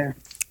 Yeah.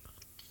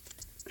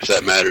 If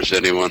that matters to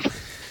anyone.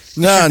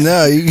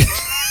 No, you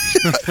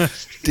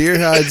deer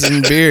hides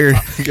and beer.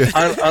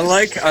 I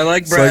like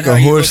Brad. It's like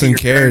a horse and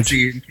carriage.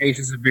 In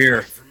cases of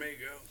beer.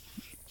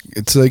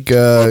 It's like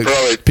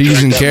probably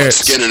peas and that much carrots.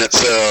 skin in it,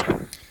 so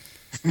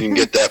you can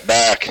get that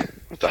back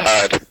with the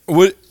hide.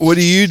 What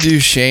do you do,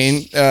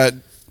 Shane?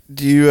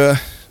 Do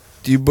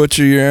you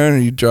butcher your own, or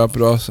you drop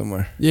it off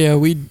somewhere? Yeah,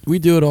 we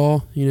do it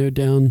all.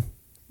 Down.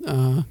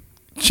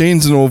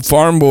 Shane's an old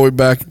farm boy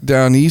back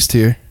down east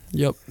here.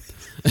 Yep.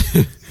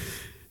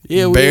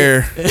 Yeah,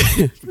 Bear.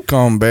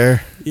 Call him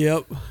Bear.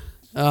 Yep.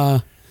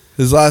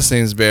 His last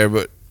name's Bear,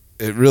 but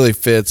it really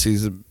fits.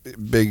 He's a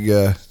big,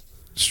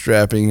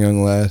 strapping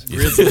young lad.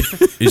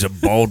 He's a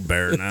bald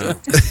bear now.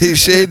 He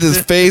shaved his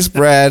face,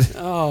 Brad.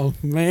 Oh,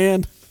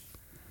 man.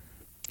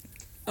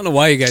 I don't know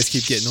why you guys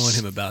keep getting on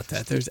him about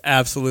that. There's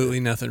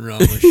absolutely nothing wrong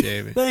with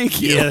shaving. Thank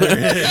you.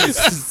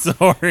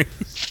 Sorry.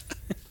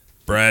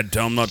 Brad,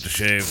 tell him not to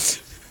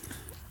shave.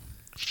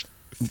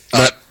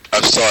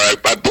 I'm sorry.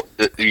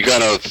 You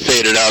kind of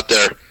faded out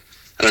there.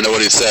 I don't know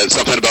what he said.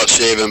 Something about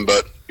shaving,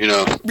 but,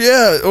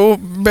 Yeah,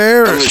 old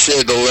Bear. only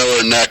shave the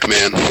lower neck,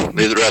 man.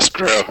 Leave the rest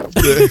grow.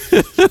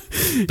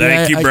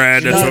 Thank you,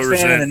 Brad. That's what we're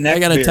saying. I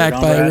got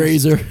attacked by a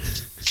razor.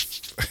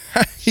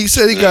 He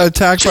said he got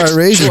attacked by a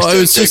razor. Well, it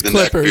was Take just the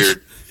neck clippers.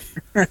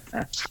 beard.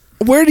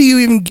 Where do you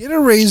even get a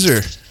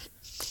razor?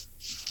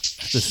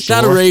 It's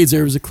not a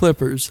razor. It was a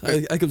clippers.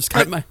 I was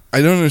cut my.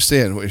 I don't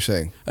understand what you're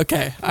saying.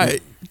 Okay. All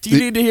right. Do you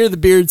need to hear the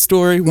beard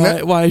story?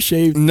 Why I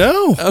shaved?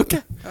 No.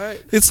 Okay. All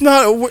right. It's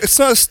not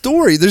a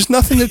story. There's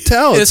nothing to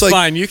tell. It's like,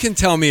 fine. You can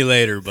tell me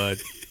later, bud.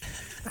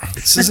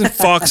 this isn't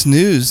Fox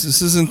News.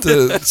 This isn't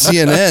the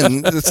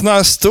CNN. It's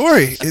not a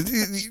story.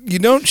 You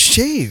don't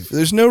shave.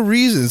 There's no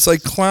reason. It's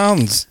like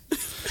clowns.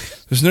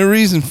 There's no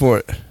reason for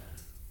it.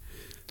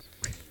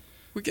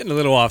 We're getting a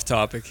little off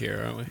topic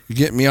here, aren't we? You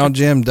get me all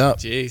jammed up.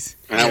 Jeez.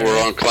 Now we're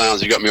on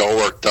clowns. You got me all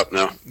worked up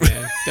now.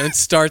 Yeah, don't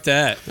start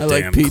that. I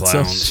like Damn pizza.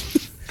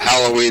 clowns.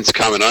 Halloween's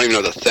coming. I don't even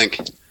know what to think.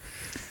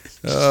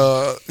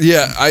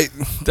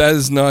 That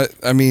is not,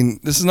 I mean,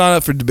 this is not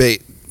up for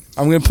debate.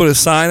 I'm going to put a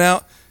sign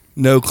out,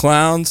 no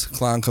clowns.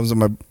 Clown comes on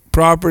my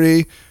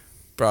property,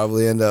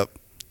 probably end up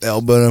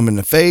elbowing him in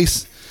the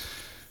face,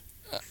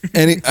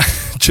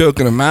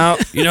 choking him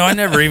out. You know, I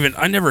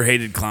never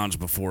hated clowns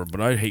before, but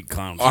I hate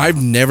clowns.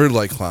 I've never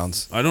liked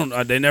clowns.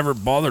 They never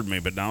bothered me,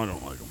 but now I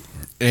don't like them.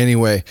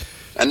 Anyway,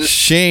 And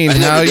Shane, I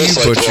never how you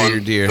disliked butcher one, your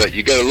deer? But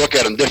you got to look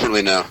at them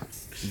differently now.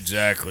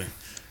 Exactly.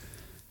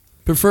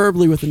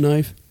 Preferably with a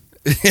knife.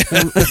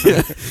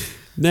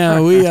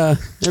 No, we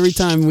every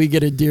time we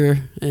get a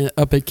deer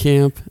up at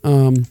camp,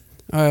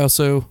 I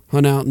also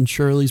hunt out in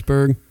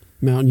Shirleysburg,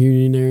 Mountain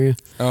Union area.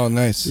 Oh,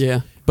 nice.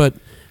 Yeah, but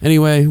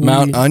anyway,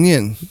 Mount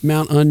Onion.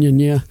 Mount Onion,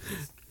 yeah.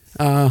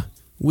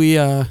 We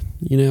hang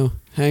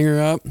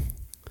her up,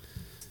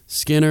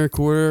 skin her,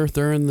 quarter,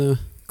 throw her in the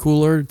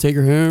cooler, take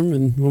her home,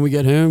 and when we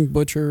get home,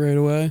 butcher her right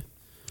away.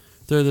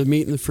 Throw the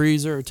meat in the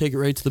freezer or take it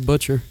right to the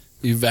butcher.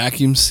 You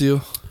vacuum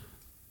seal?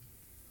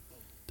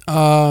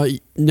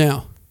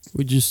 No.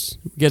 We just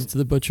get it to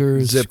the butcher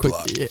as quick.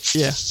 Ziploc.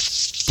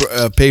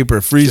 Yeah. Paper,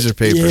 freezer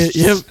paper.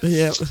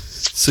 Yep.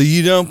 So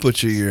you don't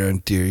butcher your own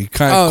deer. You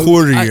kind of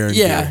quarter your own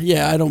deer.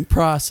 Yeah, I don't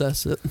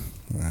process it.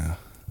 Wow.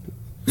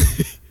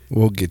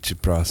 We'll get you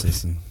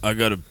processing.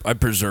 I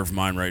preserve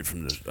mine right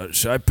from this.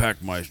 So I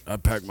pack my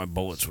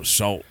bullets with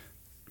salt.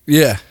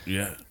 Yeah,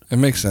 Yeah. it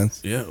makes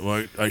sense. Yeah,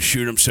 well, I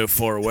shoot them so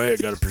far away, I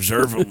got to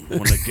preserve them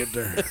when they get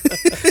there.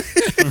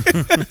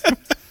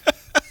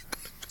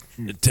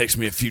 It takes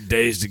me a few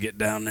days to get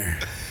down there.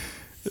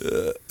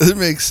 It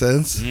makes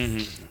sense. Mm-hmm.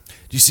 Do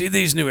you see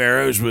these new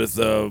arrows with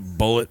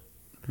bullet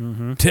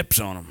tips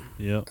on them?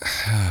 Yep.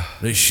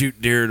 They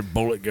shoot deer, the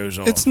bullet goes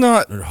off. It's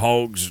not They're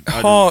hogs.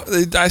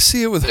 I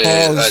see it with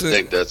Yeah, hogs. I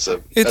think that's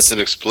an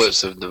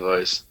explosive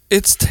device.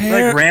 It's Like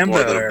terrible. Rambo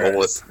More than a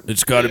arrows. bullet.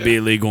 It's got to be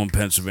illegal in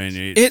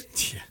Pennsylvania.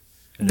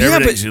 but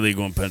Everything's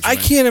illegal in I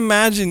Pennsylvania. can't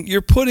imagine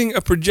you're putting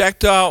a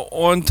projectile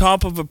on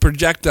top of a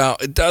projectile.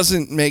 It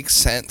doesn't make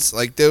sense.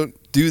 Like, don't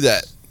do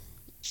that.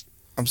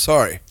 I'm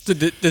sorry. So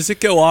does it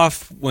go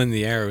off when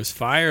the arrow is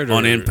fired? Or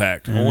On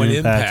impact. And On impact.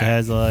 impact. It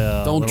has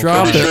a Don't little-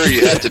 drop Pretty it. sure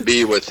you have to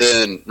be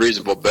within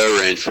reasonable bow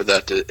range for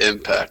that to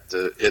impact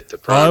to hit the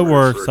primer.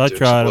 works. for it I to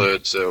tried 'em.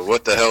 explode. So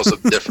what the hell's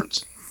the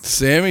difference?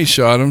 Sammy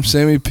shot him.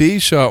 Sammy P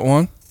shot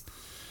one.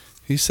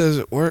 He says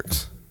it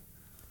works.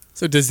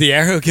 So does the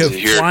arrow go Does it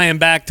hear- flying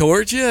back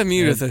towards you? I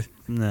mean, with a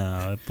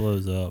No, it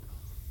blows up.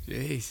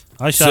 jeez.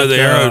 I shot So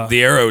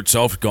the arrow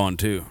itself's gone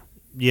too.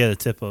 yeah, the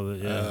tip of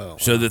it. Yeah. Oh.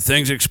 So the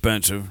thing's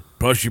expensive,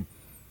 plus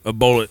a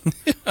bullet,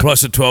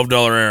 plus a $12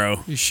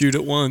 arrow. You shoot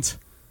it once.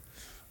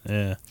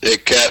 Yeah. Hey,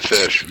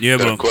 Catfish. Yeah,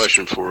 got bro. a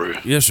question for you.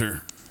 Yes,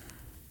 sir.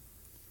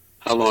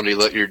 How long do you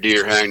let your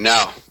deer hang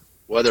now?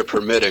 Weather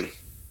permitting.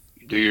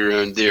 You do your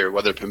own deer.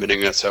 Weather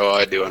permitting, that's how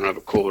I do. I don't have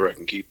a cooler I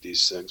can keep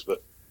these things,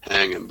 but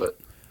hanging. But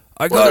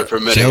I weather got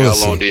permitting,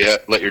 jealousy. how long do you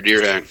let your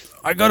deer hang?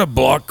 I got a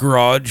block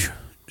garage,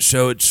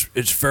 so it's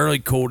fairly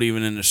cold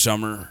even in the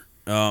summer.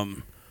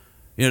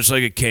 It's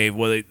like a cave.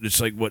 Well, it's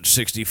like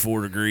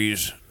 64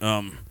 degrees.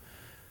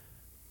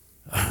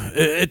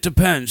 It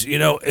depends.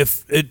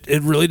 If it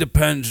really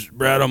depends,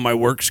 Brad, on my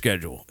work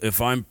schedule. If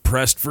I'm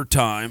pressed for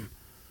time,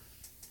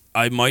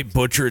 I might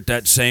butcher it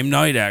that same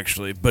night,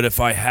 actually. But if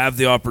I have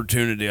the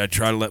opportunity, I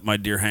try to let my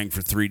deer hang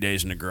for 3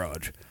 days in the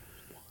garage.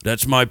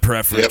 That's my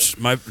preference.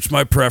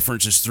 My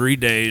preference is 3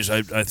 days.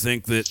 I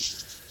think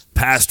that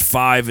past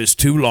 5 is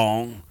too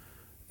long,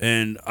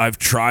 and I've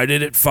tried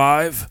it at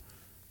 5,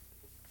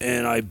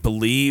 and I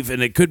believe,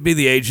 and it could be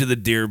the age of the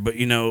deer, but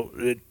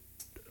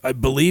I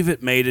believe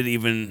it made it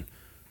even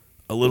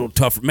a little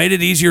tougher. Made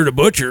it easier to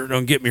butcher.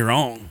 Don't get me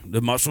wrong.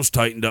 The muscles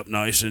tightened up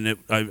nice, and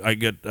I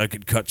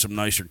could cut some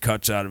nicer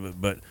cuts out of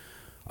it. But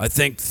I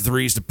think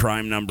 3 is the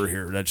prime number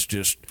here. That's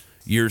just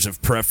years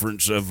of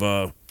preference of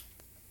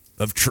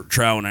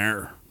trial and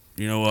error.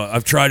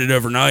 I've tried it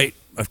overnight.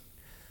 I've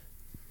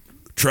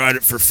tried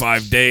it for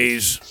 5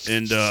 days,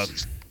 and I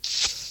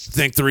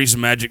think 3 is the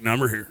magic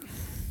number here.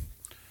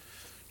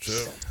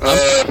 So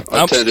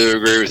I tend to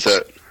agree with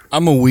that.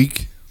 I'm a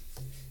week.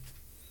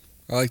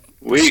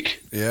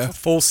 Week Yeah. A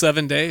full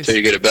 7 days. till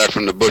you get it back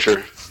from the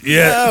butcher.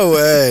 yeah. No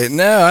way.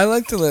 No, I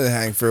like to let it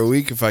hang for a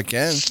week if I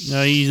can.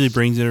 No, he usually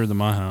brings it over to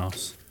my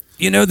house.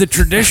 The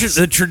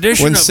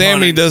tradition When of Sammy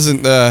hunting,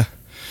 doesn't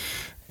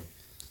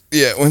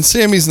Yeah, when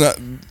Sammy's not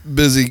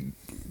busy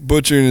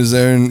butchering his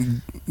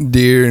own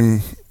deer,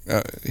 and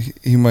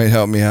he might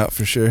help me out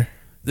for sure.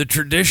 The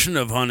tradition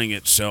of hunting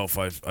itself,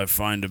 I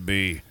find to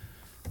be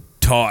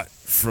taught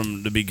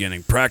from the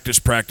beginning. Practice,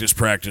 practice,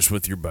 practice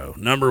with your bow.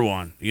 Number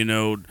one,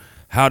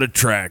 how to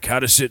track, how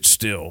to sit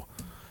still.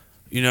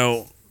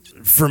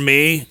 For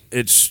me,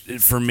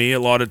 a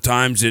lot of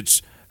times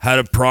it's how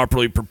to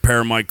properly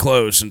prepare my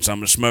clothes since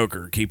I'm a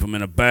smoker. Keep them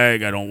in a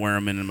bag. I don't wear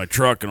them in my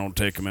truck. I don't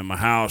take them in my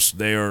house.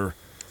 They are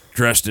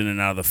dressed in and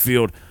out of the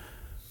field.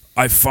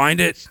 I find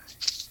it,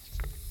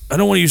 I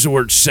don't want to use the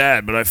word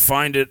sad, but I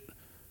find it,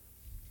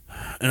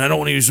 and I don't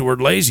want to use the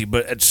word lazy,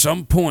 but at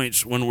some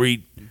points when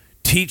we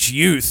teach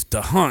youth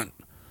to hunt,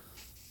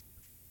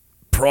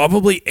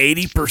 probably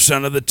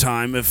 80% of the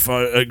time, if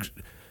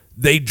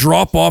they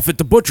drop off at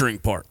the butchering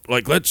part.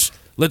 Like, let's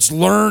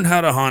learn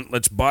how to hunt.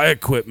 Let's buy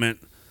equipment.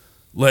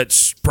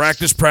 Let's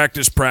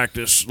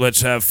practice.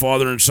 Let's have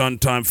father and son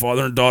time,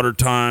 father and daughter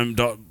time,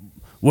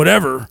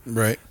 whatever.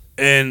 Right.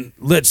 And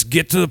let's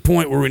get to the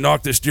point where we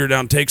knock this deer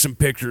down, take some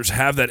pictures,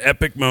 have that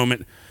epic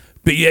moment.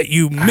 But yet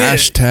you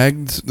miss.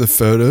 Hashtagged the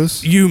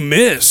photos. You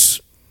miss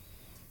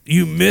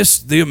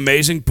the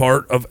amazing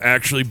part of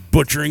actually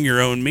butchering your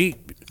own meat.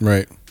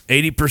 Right.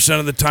 80%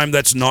 of the time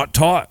that's not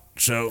taught.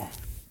 So,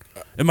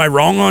 am I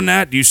wrong on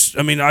that? I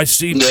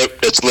see. Nope,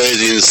 it's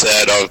lazy and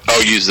sad.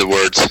 I'll use the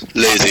words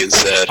lazy and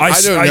sad. I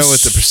don't know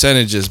what the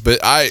percentage is, but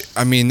I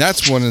mean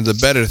that's one of the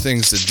better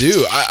things to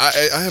do.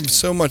 I have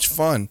so much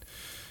fun,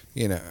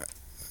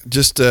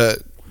 just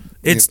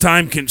it's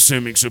time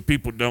consuming, so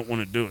people don't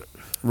want to do it,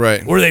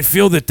 right? Or they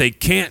feel that they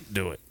can't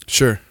do it.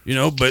 Sure,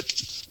 but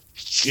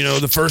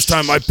the first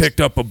time I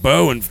picked up a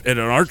bow at an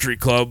archery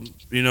club,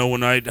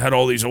 when I had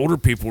all these older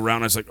people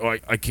around, I was like, oh,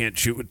 I can't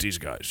shoot with these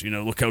guys.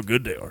 Look how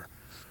good they are.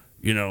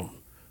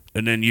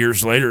 And then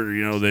years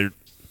later, they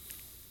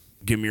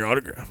give me your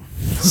autograph.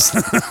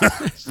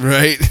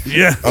 Right?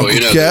 Yeah. Well,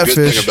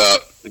 Catfish.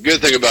 the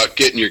good thing about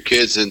getting your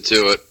kids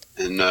into it,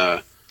 and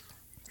not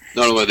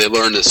only they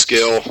learn the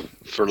skill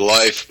for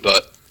life,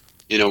 but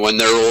when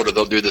they're older,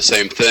 they'll do the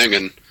same thing.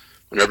 And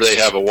whenever they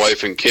have a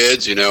wife and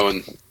kids, and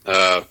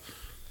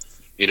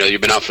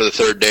you've been out for the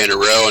third day in a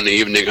row in the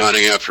evening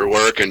hunting after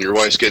work, and your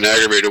wife's getting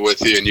aggravated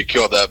with you, and you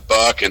kill that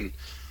buck, and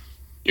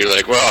you're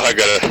like, well, I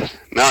gotta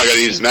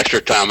use some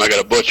extra time. I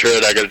gotta butcher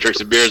it. I gotta drink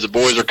some beers. The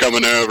boys are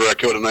coming over. I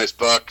killed a nice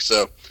buck,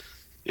 so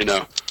they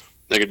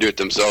can do it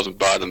themselves and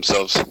buy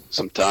themselves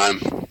some time.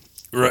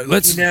 Right.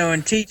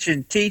 And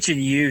teaching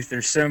youth.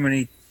 There's so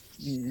many,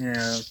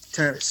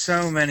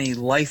 so many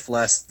life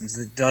lessons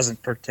that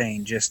doesn't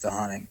pertain just to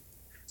hunting.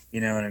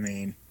 You know what I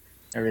mean?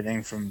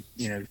 Everything from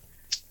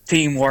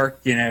teamwork.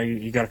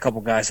 You got a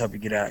couple guys help you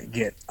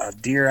get a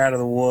deer out of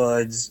the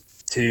woods.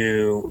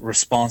 To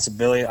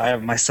responsibility. I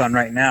have my son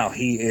right now.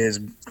 He is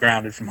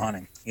grounded from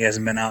hunting. He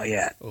hasn't been out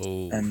yet.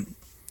 Oh. And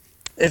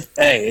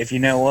if you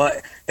know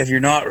what, if you're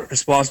not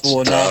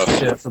responsible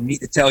enough for me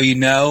to tell you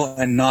no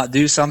and not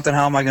do something,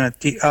 how am I going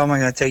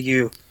to take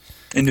you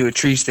into a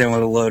tree stand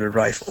with a loaded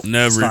rifle?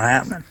 Never. It's not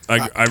happening.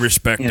 I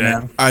respect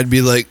that. I'd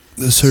be like,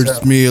 this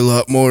hurts me a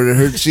lot more than it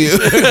hurts you.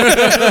 I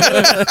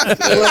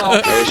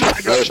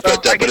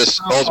respect that, but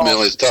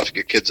ultimately it's tough to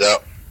get kids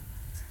out.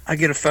 I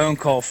get a phone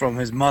call from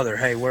his mother.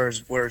 Hey,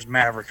 where's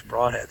Maverick's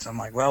broadheads? I'm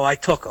like, well, I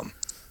took them.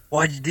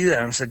 Why'd you do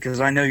that? I said, because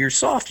I know you're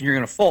soft and you're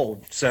going to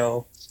fold.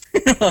 So,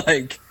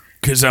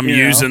 because I'm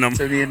using them.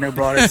 So you had no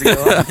broadheads to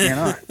go up.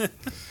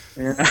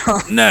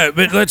 Cannot. No,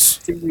 but let's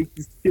 2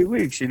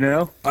 weeks.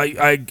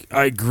 I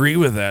agree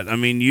with that. I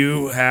mean,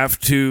 you have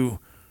to.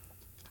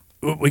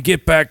 We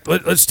get back.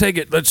 Let's take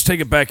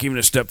it back even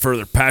a step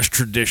further, past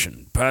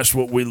tradition, past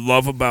what we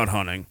love about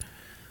hunting.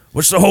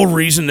 What's the whole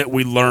reason that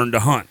we learn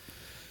to hunt?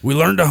 We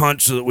learn to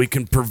hunt so that we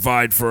can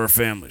provide for our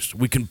families.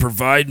 We can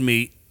provide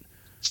meat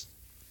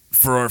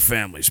for our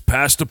families,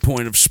 past the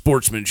point of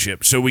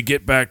sportsmanship. So we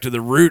get back to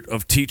the root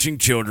of teaching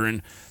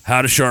children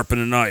how to sharpen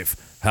a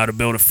knife, how to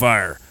build a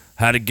fire,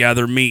 how to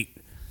gather meat,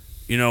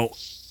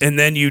 and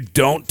then you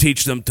don't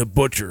teach them to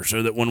butcher,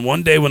 so that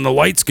one day when the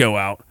lights go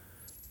out,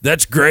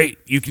 that's great.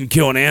 You can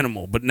kill an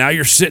animal, but now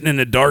you're sitting in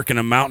the dark in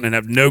a mountain and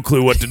have no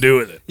clue what to do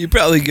with it. You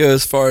probably go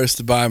as far as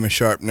to buy them a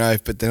sharp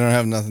knife, but they don't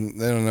have nothing.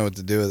 They don't know what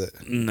to do with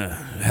it. No,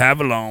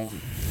 Havalon.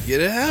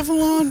 Get a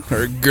Havalon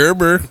or a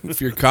Gerber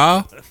if you're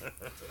Kyle.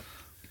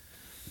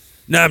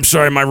 No, I'm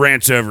sorry, my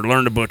rant's over.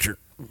 Learn to butcher.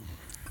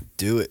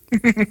 Do it.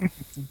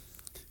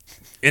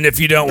 And if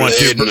you don't want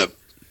to,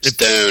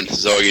 stone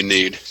is all you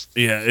need.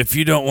 Yeah, if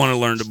you don't want to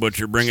learn to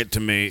butcher, bring it to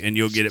me, and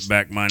you'll get it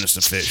back minus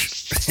the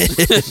fish.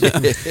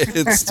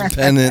 It's the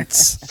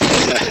penance.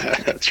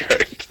 That's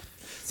right.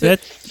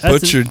 That's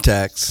Butcher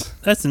tax.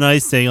 That's a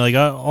nice thing. Like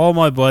all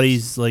my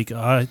buddies,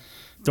 during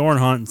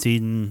hunting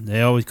season,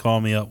 they always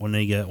call me up when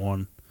they get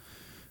one,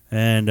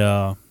 and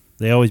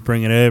they always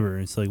bring it over.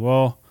 It's like,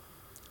 well,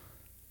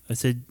 I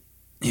said,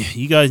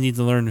 you guys need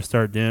to learn to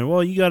start doing it.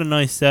 Well, you got a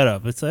nice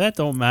setup. It's like, that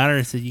don't matter.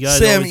 I said, you guys.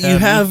 Sam, you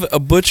have a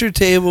butcher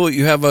table.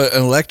 You have an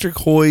electric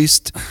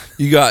hoist.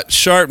 You got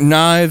sharp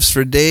knives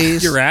for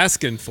days. You're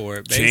asking for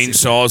it. Basically.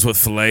 Chainsaws with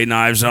fillet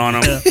knives on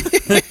them.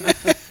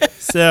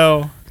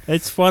 So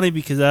it's funny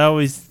because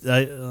I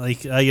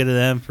get to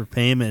them for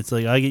payment. It's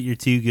like, I get your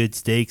 2 good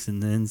steaks in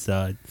the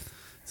inside.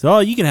 So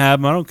you can have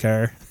them. I don't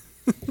care.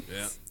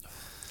 Yeah.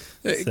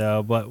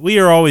 So, but we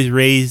are always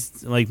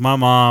raised, like my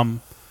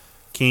mom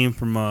came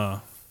from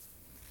a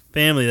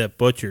family that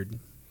butchered.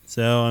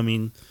 So, I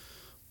mean,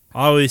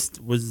 I always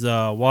was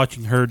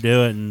watching her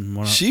do it.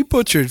 And She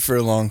butchered for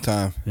a long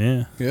time.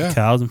 yeah,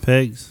 cows and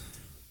pigs.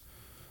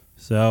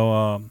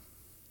 So,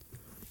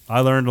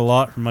 I learned a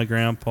lot from my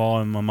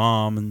grandpa and my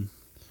mom, and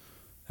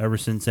ever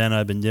since then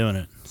I've been doing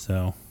it.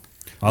 So,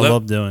 I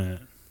love doing it.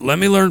 Let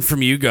me learn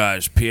from you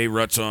guys. PA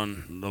Rut's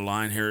on the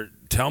line here.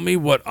 Tell me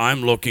what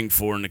I'm looking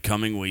for in the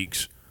coming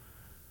weeks.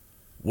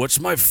 What's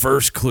my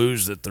first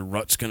clues that the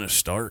rut's going to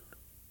start?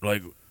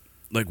 Like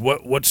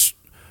what's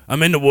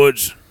I'm in the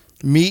woods.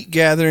 Meat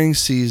gathering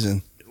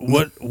season.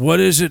 What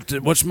is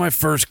it? What's my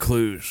first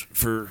clues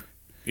for,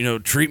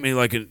 treat me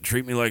like a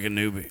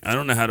newbie. I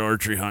don't know how to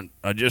archery hunt.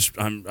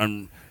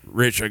 I'm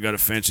rich. I got a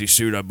fancy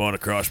suit. I bought a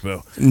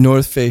crossbow.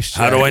 North Face.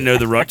 How do I know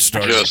the rut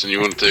started? Justin, you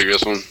want to take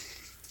this one?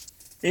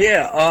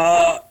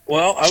 Yeah,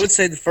 well, I would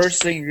say the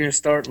first thing you're going to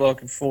start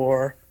looking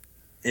for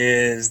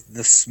is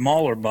the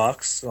smaller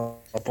bucks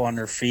up on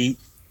their feet,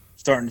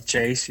 starting to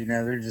chase.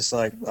 They're just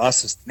like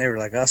us. They were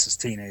like us as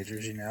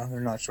teenagers.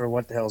 They're not sure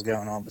what the hell's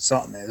going on, but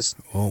something is.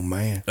 Oh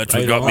man, that's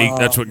what got me.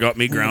 That's what got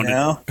me grounded.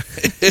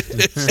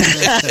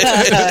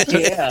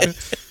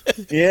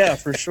 Yeah,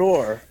 for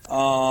sure.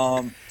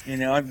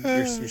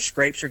 Your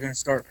scrapes are going to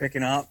start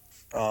picking up,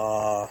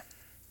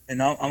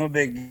 and I'm a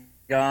big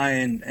guy,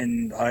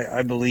 and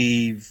I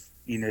believe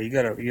you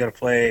gotta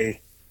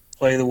play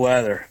the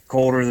weather.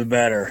 Colder the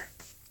better.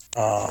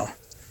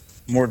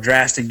 More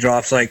drastic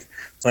drops like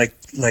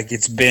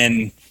it's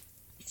been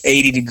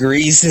 80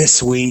 degrees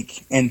this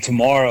week, and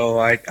tomorrow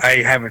I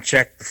haven't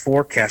checked the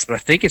forecast, but I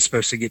think it's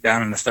supposed to get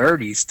down in the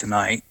 30s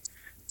tonight.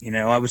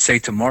 I would say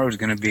tomorrow is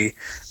going to be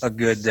a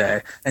good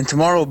day, and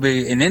tomorrow will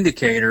be an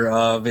indicator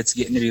of it's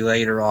getting to be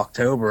later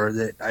October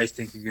that I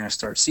think you're going to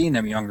start seeing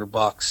them younger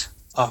bucks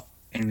up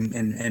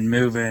and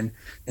moving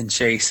and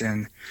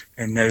chasing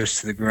and nose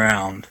to the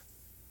ground.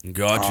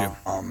 Gotcha.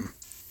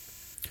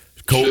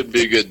 Should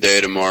be a good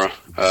day tomorrow.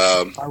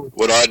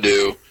 What I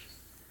do,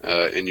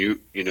 and you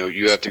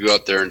have to go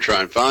out there and try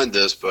and find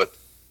this, but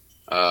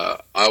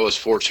I was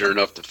fortunate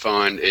enough to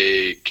find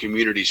a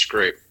community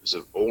scrape. It's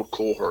an old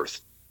coal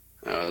hearth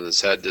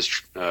that's had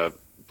this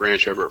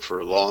branch over it for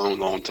a long,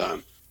 long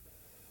time.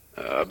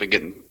 I've been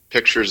getting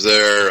pictures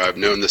there. I've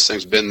known this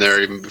thing's been there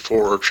even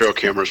before trail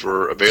cameras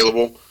were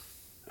available.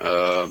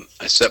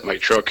 I set my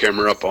trail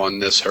camera up on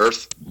this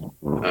hearth,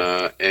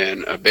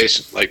 and I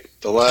basically, like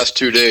the last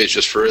 2 days,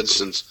 just for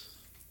instance,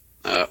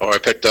 I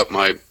picked up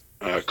my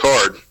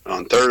card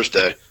on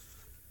Thursday,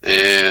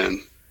 and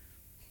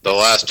the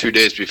last 2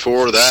 days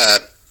before that,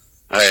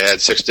 I had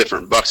 6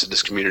 different bucks at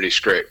this community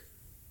scrape.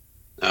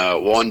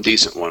 One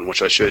decent one,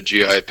 which I showed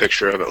GI a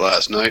picture of it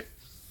last night.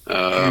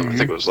 I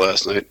think it was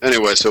last night.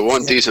 Anyway, so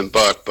one decent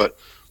buck, but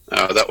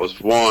that was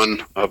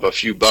one of a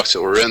few bucks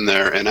that were in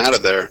there and out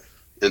of there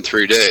in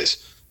 3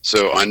 days.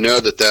 So I know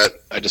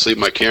that I just leave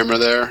my camera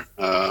there.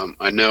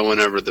 I know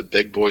whenever the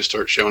big boys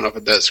start showing up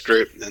at that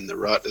scrape and the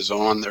rut is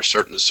on, they're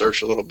starting to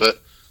search a little bit.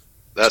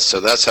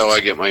 That's how I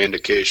get my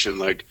indication,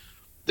 like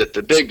that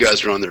the big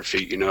guys are on their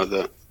feet.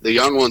 The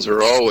young ones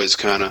are always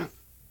kind of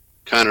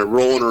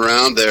rolling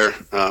around there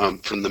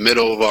from the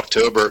middle of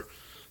October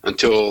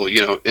until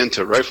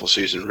into rifle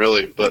season,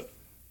 really. But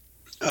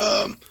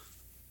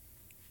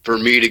for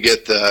me to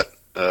get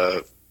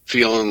that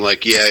feeling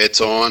like, yeah,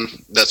 it's on,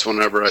 that's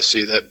whenever I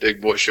see that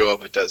big boy show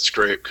up at that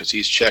scrape, because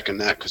he's checking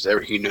that, because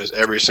he knows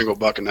every single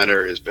buck in that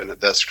area has been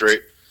at that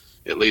scrape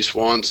at least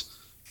once,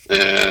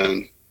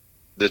 and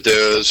the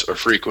does are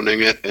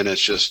frequenting it, and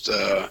it's just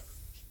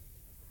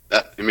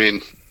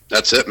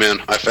that's it,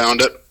 man. I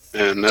found it,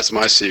 and that's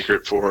my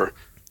secret for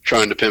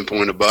trying to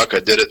pinpoint a buck. I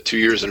did it 2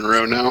 years in a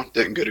row now.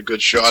 Didn't get a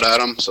good shot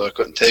at him, so I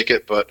couldn't take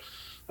it, but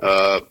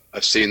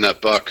I've seen that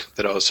buck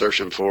that I was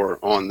searching for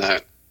on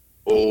that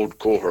old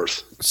coal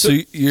hearth. So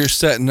you're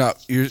setting up.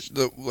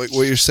 Like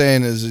what you're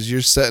saying is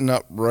you're setting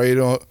up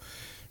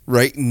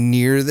right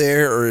near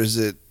there, or is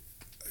it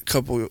a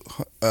couple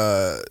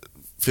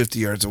 50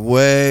 yards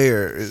away,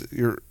 or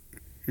you're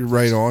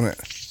right on it?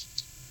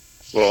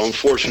 Well, I'm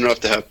fortunate enough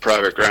to have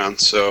private ground,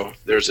 so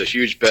there's a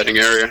huge bedding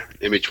area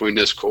in between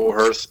this coal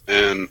hearth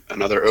and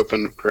another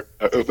open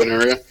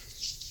area.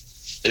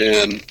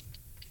 And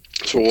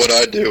so what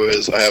I do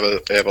is I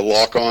have a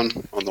lock on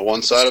the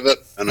one side of it,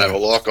 and I have a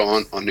lock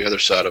on the other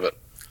side of it.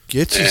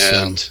 Get you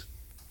and some.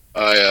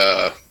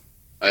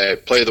 I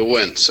play the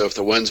wind. So if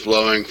the wind's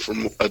blowing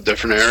from a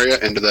different area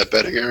into that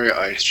bedding area,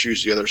 I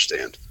choose the other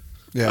stand.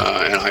 Yeah.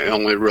 And I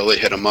only really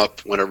hit them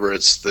up whenever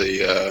it's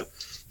the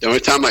only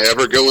time I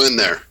ever go in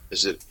there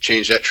is to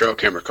change that trail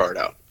camera card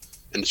out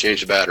and to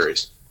change the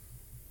batteries.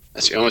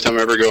 That's the only time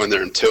I ever go in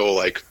there until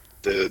like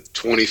the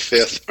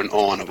 25th and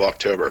on of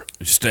October.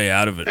 You stay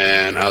out of it.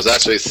 And I was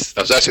actually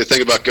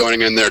thinking about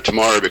going in there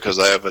tomorrow because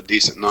I have a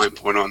decent 9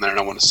 point on there and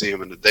I want to see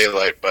him in the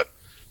daylight. But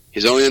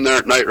He's only in there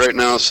at night right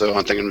now, so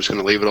I think I'm just going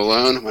to leave it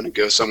alone. I'm going to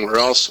go somewhere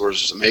else where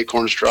there's some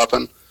acorns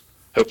dropping.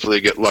 Hopefully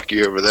get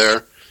lucky over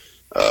there.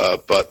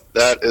 But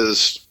that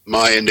is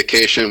my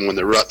indication when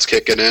the rut's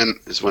kicking in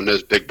is when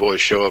those big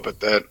boys show up at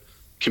that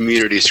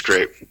community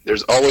scrape.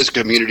 There's always a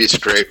community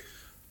scrape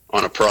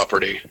on a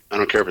property. I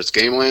don't care if it's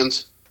game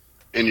lands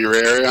in your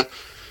area,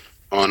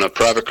 on a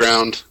private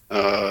ground,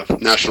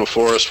 national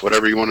forest,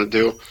 whatever you want to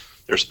do.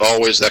 There's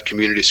always that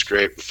community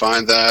scrape.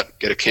 Find that,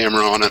 get a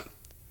camera on it.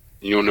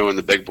 You'll know when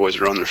the big boys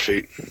are on their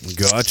feet.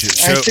 Gotcha.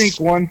 I think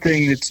one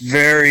thing that's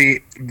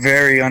very,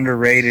 very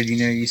underrated,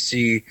 you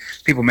see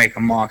people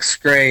making mock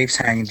scrapes,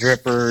 hanging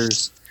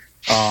drippers,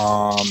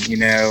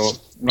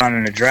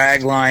 running a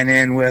drag line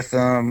in with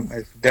them,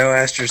 doe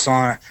estrus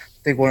on it.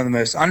 I think one of the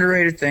most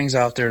underrated things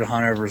out there to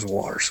hunt over is a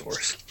water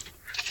source.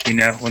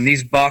 When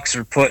these bucks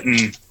are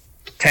putting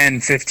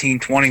 10, 15,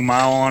 20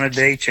 mile on a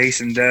day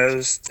chasing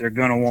does, they're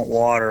going to want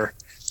water.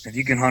 If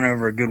you can hunt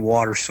over a good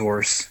water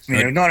source,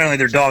 not only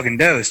they're dogging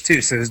does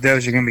too, so those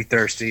does are going to be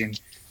thirsty. And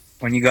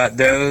when you got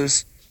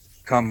does,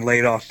 come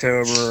late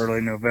October,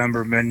 early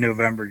November,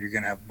 mid-November, you're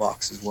going to have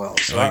bucks as well.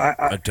 So I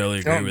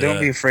totally agree with that.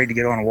 Don't be afraid to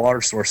get on a water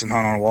source and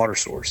hunt on a water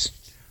source.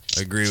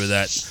 I agree with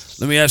that.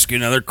 Let me ask you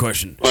another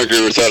question. I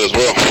agree with that as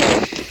well.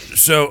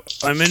 So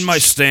I'm in my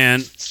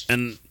stand,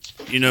 and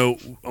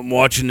I'm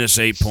watching this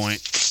 8-point,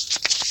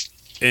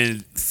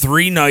 and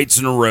 3 nights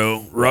in a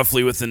row,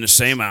 roughly within the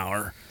same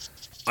hour,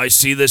 I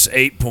see this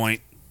 8-point,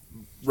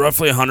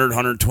 roughly 100,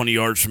 120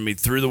 yards from me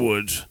through the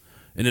woods,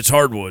 and it's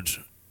hardwoods.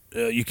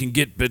 You can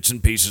get bits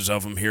and pieces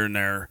of them here and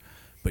there,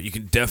 but you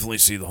can definitely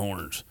see the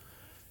horns.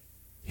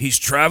 He's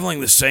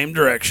traveling the same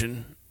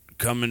direction,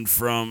 coming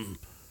from,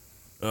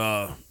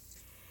 I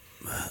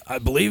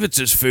believe it's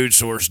his food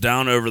source,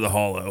 down over the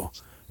hollow,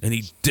 and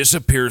he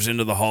disappears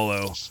into the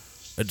hollow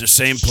at the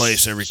same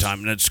place every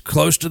time, and it's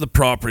close to the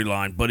property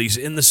line, but he's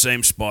in the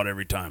same spot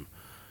every time.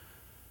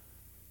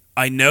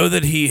 I know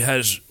that he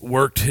has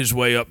worked his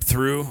way up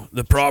through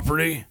the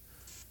property.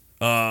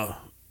 Do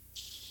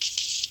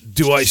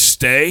I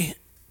stay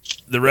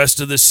the rest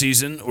of this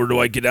season, or do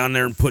I get down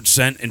there and put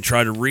scent and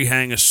try to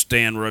rehang a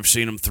stand where I've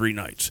seen him 3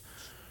 nights?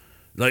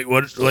 I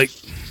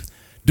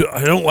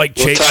don't like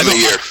chasing.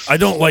 I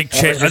don't like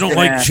chasing.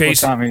 What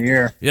time of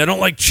year? Yeah, I don't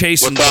like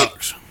chasing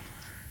bucks.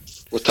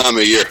 What time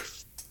of year?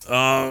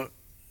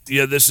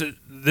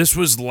 This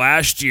was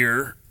last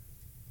year,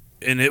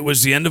 and it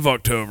was the end of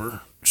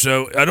October.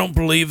 So I don't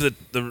believe that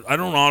I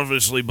don't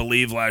obviously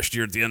believe last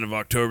year at the end of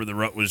October the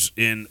rut was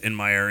in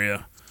my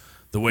area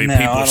the way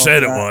people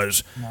said it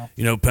was.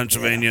 No.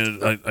 Pennsylvania,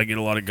 yeah. I get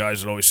a lot of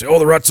guys that always say, "Oh,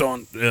 the rut's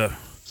on." Yeah,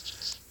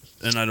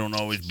 and I don't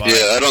always buy it.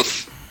 Yeah,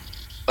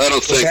 I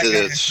don't think that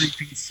it's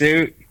three-piece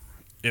suit.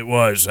 It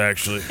was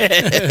actually.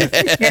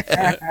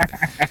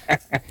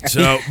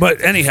 So, but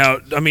anyhow,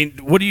 I mean,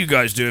 what do you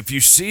guys do if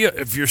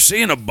you're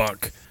seeing a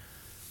buck?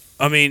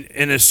 I mean,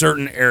 in a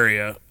certain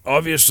area,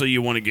 obviously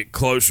you want to get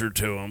closer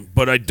to him,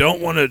 but I don't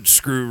want to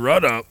screw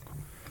Rut up,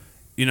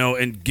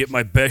 and get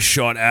my best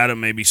shot at him,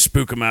 maybe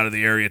spook him out of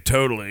the area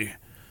totally.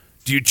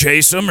 Do you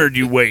chase him or do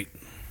you wait?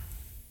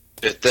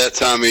 At that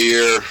time of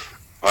year,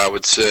 I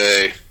would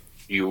say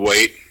you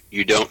wait.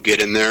 You don't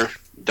get in there.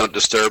 Don't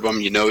disturb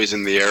him. He's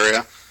in the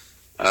area.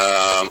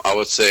 I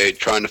would say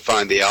trying to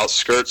find the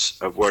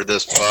outskirts of where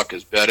this buck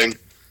is bedding.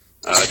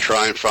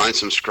 Try and find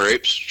some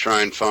scrapes.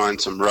 Try and find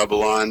some rubber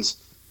lines.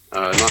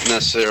 Not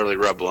necessarily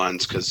rub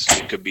lines because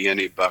it could be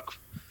any buck.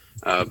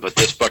 But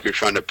this buck you're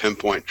trying to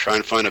pinpoint, try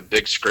and find a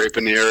big scrape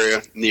in the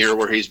area near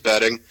where he's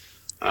bedding.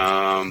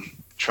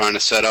 Trying to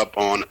set up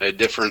on a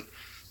different,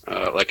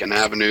 like an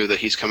avenue that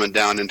he's coming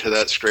down into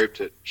that scrape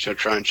to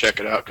try and check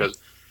it out. Because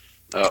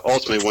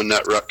ultimately when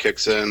that rut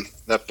kicks in,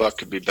 that buck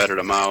could be bedded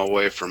a mile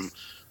away from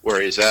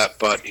where he's at.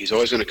 But he's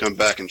always going to come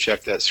back and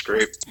check that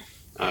scrape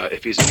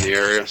if he's in the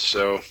area.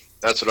 So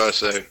that's what I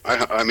say.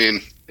 I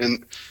mean,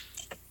 in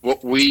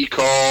what we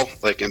call,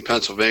 like in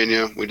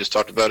Pennsylvania, we just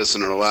talked about this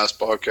in our last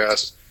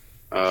podcast,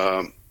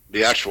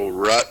 the actual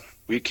rut,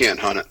 we can't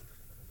hunt it.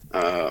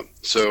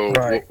 So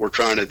what we're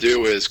trying to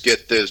do is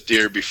get those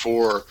deer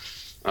before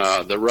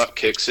the rut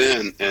kicks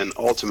in, and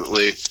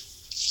ultimately,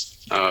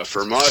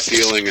 for my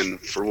feeling and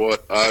for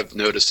what I've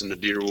noticed in the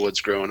deer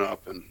woods growing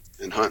up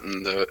and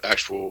hunting the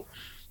actual,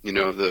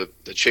 the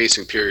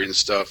chasing period and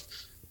stuff,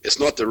 it's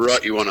not the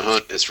rut you want to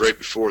hunt, it's right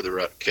before the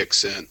rut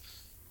kicks in.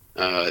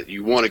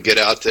 You want to get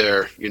out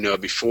there,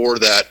 before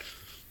that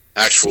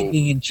actual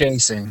seeking and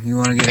chasing. You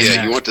want to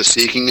get you want the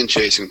seeking and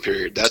chasing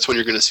period. That's when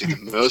you're going to see the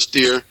most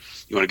deer.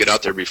 You want to get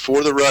out there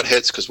before the rut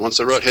hits, because once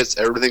the rut hits,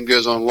 everything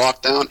goes on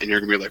lockdown, and you're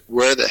going to be like,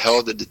 where the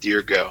hell did the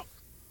deer go?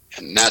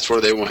 And that's where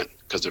they went,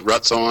 because the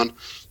rut's on.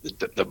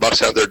 The bucks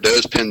have their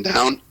does pinned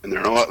down, and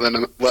they're not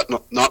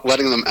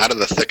letting them out of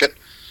the thicket,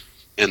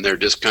 and they're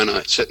just kind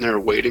of sitting there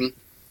waiting,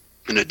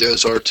 and the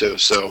does are too.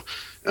 So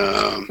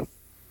the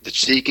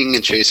seeking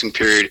and chasing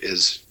period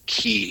is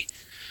key.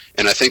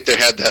 And I think they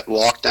had that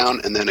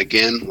lockdown, and then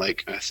again,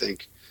 like I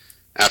think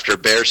after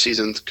bear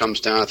season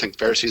comes down, I think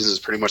bear season is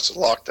pretty much the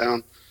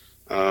lockdown,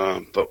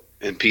 but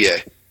in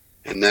PA.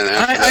 And then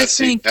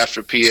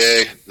after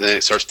PA, then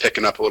it starts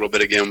picking up a little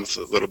bit again with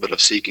a little bit of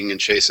seeking and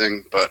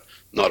chasing, but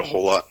not a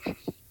whole lot.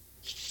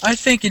 I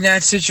think in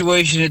that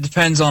situation it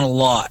depends on a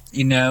lot.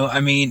 I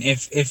mean,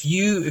 if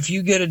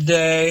you get a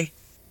day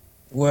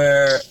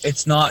where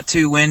it's not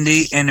too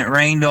windy and it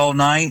rained all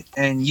night,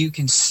 and you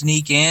can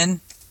sneak in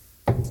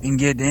and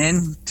get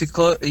in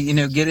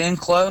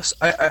close.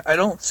 I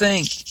don't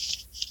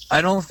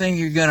think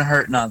you're gonna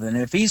hurt nothing.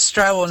 If he's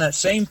traveling that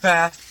same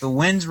path, the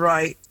wind's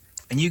right,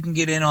 and you can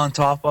get in on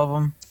top of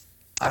him,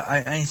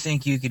 I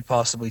think you could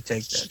possibly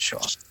take that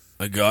shot.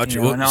 I got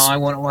you. No, I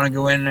wouldn't want to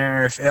go in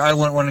there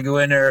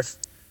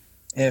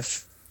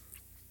if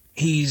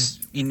he's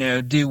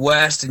due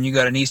west and you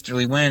got an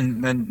easterly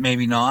wind, then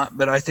maybe not.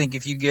 But I think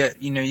if you get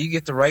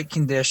the right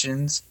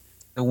conditions,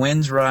 the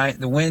wind's right,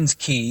 the wind's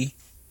key,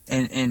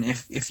 and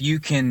if you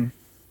can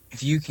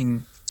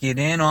get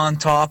in on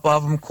top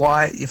of them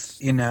quiet,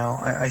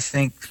 I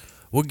think.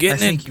 Well,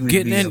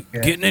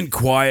 getting in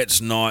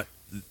quiet's not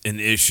an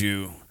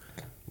issue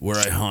where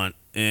I hunt,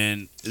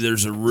 and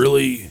there's a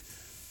really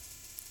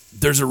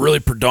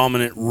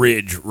predominant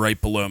ridge right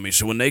below me.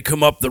 So when they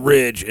come up the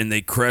ridge and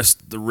they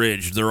crest the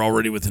ridge, they're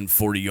already within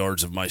 40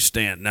 yards of my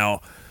stand. Now,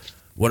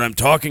 what I'm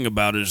talking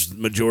about is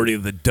the majority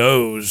of the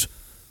does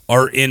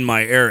are in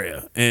my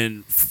area,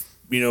 and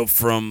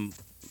from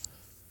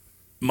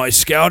my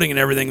scouting and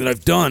everything that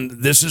I've done,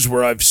 this is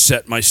where I've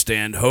set my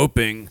stand,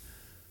 hoping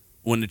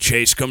when the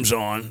chase comes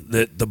on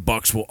that the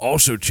bucks will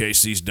also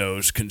chase these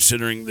does,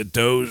 considering the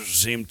does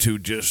seem to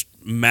just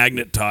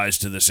magnetize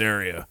to this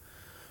area.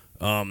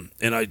 And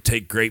I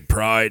take great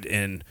pride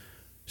in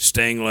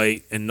staying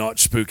late and not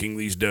spooking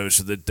these does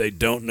so that they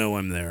don't know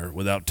I'm there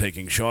without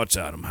taking shots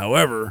at them.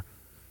 However,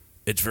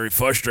 it's very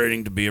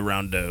frustrating to be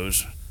around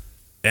does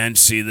and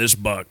see this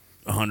buck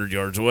 100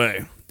 yards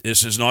away.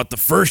 This is not the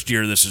first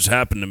year this has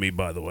happened to me,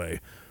 by the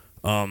way.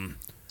 I'm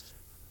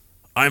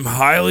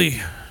highly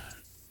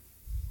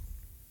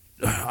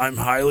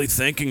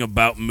thinking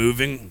about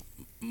moving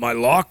my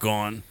lock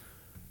on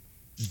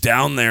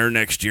down there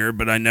next year,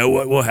 but I know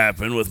what will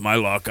happen with my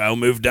lock. I'll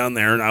move down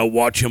there and I'll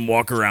watch him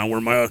walk around where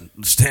my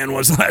stand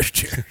was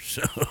last year.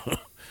 So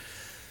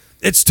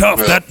it's tough.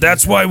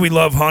 That's why we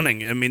love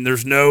hunting. I mean,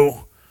 that's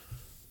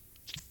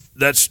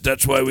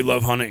why we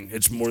love hunting.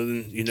 It's more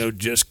than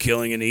just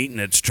killing and eating.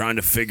 It's trying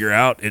to figure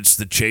out. It's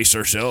the chase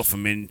ourselves. I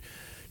mean,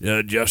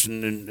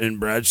 Justin and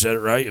Brad said it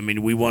right. I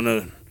mean, we want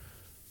to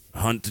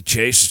hunt the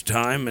chase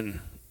time, and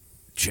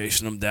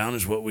chasing them down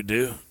is what we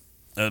do.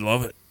 I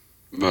love it.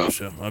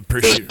 So I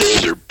appreciate it.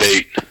 Those are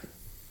bait.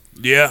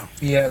 Yeah.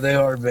 Yeah, they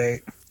are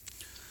bait.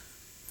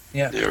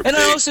 Yeah, and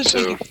I also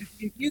think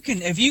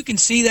if you can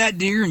see that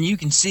deer and you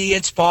can see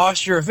its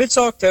posture, if it's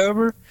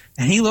October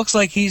and he looks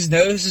like he's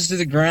noses to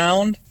the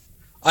ground.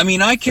 I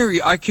mean, I got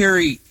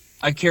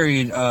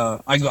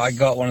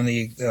one of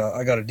the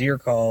I got a deer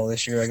call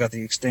this year. I got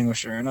the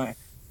extinguisher, and the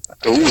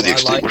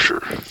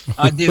extinguisher.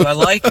 I do. I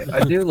like it.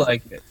 I do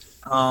like it.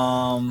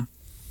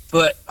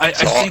 But I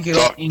think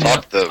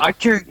I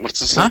carry. What's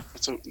this? Huh?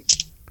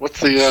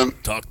 What's the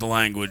talk the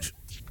language?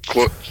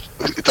 Talk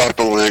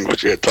the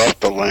language. Yeah, talk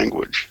the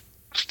language.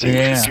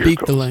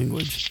 Speak the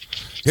language.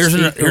 Here's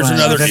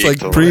another. That's like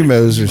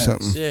primos or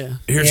something. Yeah.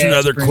 Here's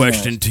another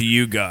question to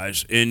you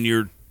guys in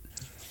your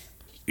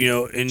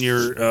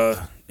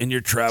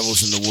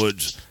travels in the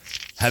woods.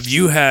 Have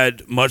you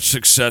had much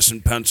success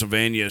in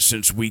Pennsylvania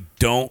since we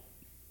don't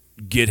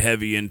get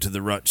heavy into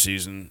the rut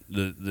season?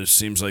 This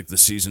seems like the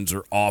seasons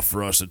are off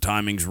for us. The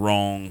timing's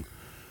wrong.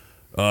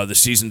 The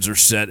seasons are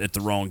set at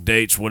the wrong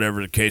dates,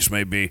 whatever the case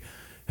may be.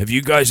 Have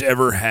you guys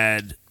ever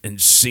had and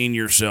seen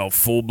yourself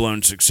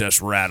full-blown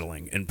success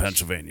rattling in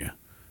Pennsylvania?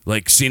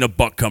 Like seen a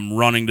buck come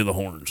running to the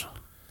horns?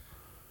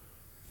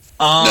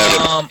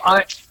 Well,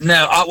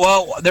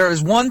 there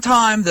was one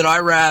time that I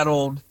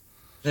rattled.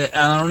 That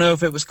I don't know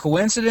if it was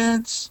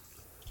coincidence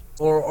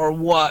or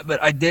what,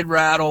 but I did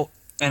rattle,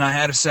 and I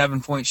had a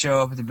 7-point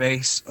show up at the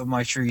base of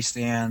my tree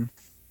stand.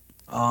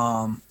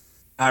 I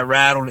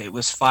rattled. It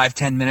was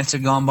 5-10 minutes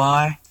had gone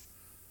by.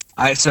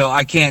 So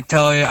I can't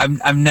tell you.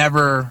 I've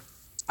never.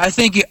 I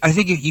think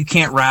you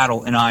can't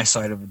rattle in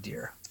eyesight of a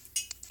deer.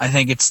 I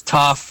think it's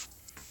tough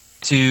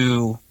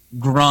to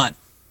grunt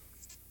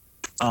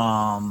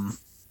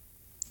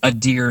a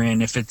deer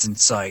in if it's in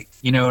sight.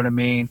 You know what I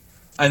mean?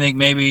 I think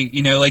maybe,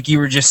 like you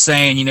were just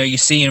saying, you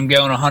see him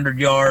going 100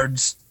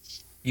 yards.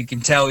 You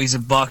can tell he's a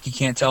buck. You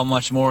can't tell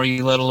much more.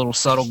 You let a little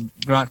subtle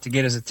grunt to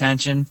get his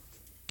attention,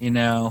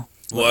 Well,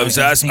 I was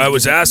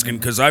asking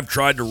because I've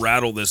tried to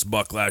rattle this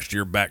buck last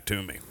year back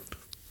to me,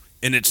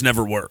 and it's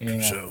never worked.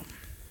 Yeah. So.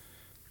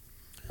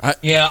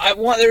 Like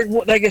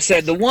I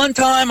said, the one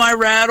time I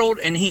rattled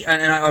and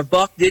a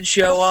buck did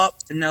show up,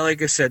 and now,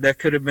 like I said, that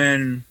could have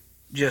been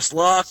just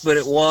luck, but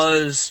it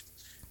was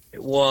the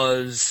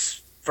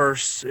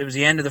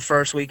end of the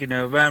first week of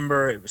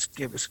November. It was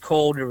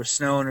cold. There was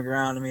snow on the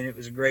ground. I mean, it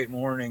was a great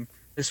morning.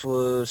 This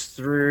was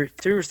 2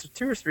 or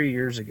 3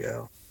 years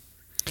ago,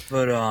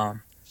 but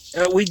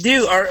we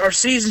do our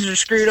seasons are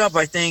screwed up.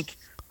 I think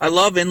I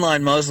love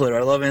inline muzzleloader.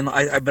 I love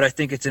but I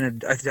think it's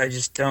I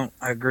just don't.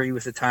 I agree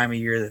with the time of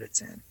year that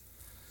it's in.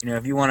 You know,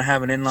 if you want to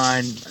have an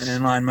inline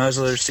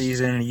muzzleloader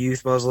season and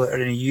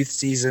a youth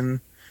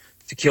season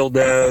to kill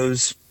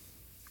does,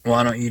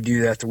 why don't you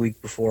do that the week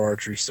before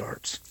archery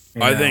starts? You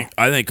know?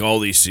 I think all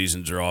these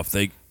seasons are off.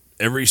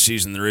 Every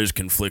season there is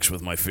conflicts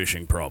with my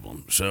fishing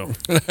problem. So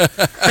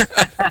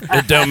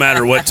it don't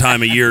matter what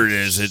time of year it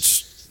is.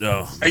 It's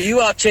Are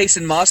you out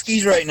chasing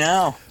muskies right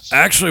now?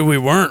 Actually, we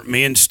weren't.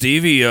 Me and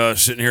Stevie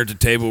sitting here at the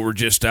table were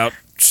just out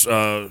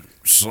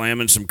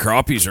slamming some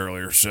crappies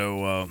earlier.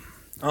 So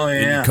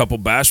and a couple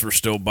bass were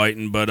still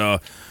biting, but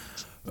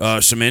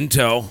some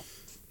intel.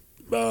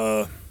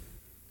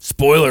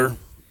 Spoiler.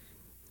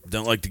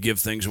 Don't like to give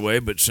things away,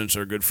 but since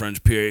our good friends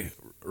PA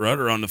Rut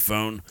are on the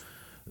phone,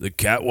 the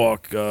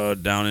catwalk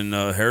down in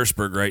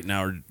Harrisburg right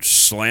now are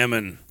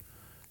slamming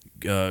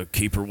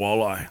keeper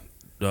walleye.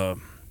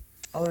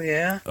 Oh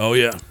yeah. Oh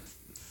yeah.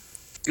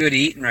 Good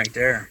eating right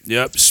there.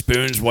 Yep,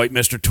 spoons, white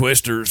Mr.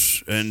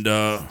 Twisters, and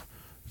a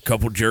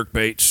couple jerk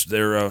baits.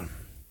 They're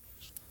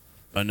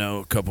I know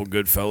a couple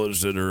good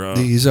fellas that are.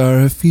 These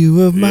are a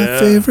few of my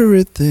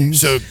favorite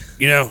things. So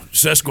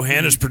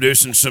Susquehanna's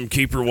producing some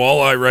keeper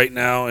walleye right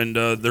now, and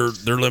they're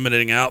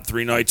limiting out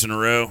 3 nights in a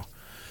row.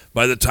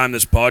 By the time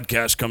this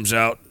podcast comes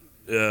out,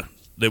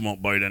 they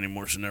won't bite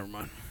anymore. So never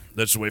mind.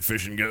 That's the way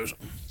fishing goes.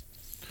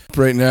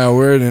 Right now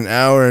we're at an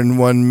hour and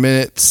 1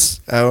 minute,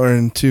 hour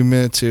and 2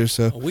 minutes here.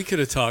 So we could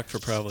have talked for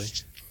probably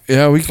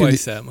we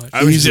twice that much.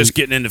 I was just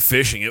getting into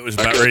fishing. It was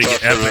about ready to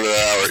get epic.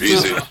 Hour,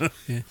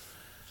 easy.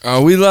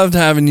 We loved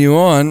having you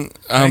on.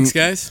 Thanks,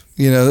 guys.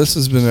 You know, this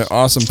has been an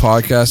awesome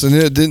podcast, and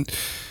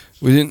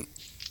we didn't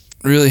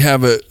really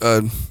have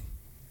a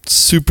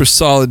super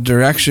solid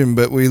direction,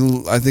 but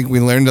I think we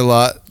learned a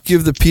lot.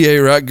 Give the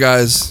PA Rut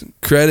guys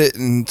credit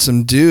and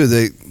some due.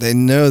 They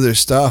know their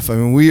stuff. I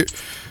mean, we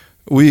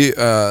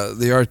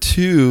the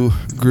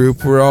R2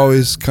 group, we're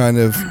always kind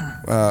of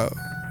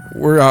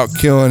we're out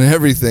killing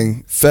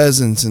everything,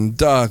 pheasants and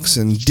ducks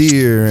and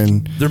deer,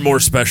 and they're more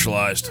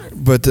specialized.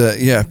 But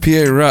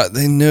PA Rut,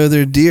 they know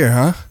their deer,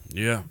 huh?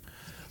 Yeah.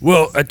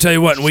 Well, I tell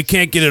you what, we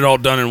can't get it all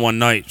done in one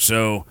night,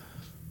 so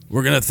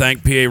we're gonna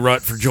thank PA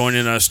Rut for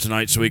joining us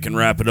tonight, so we can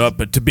wrap it up.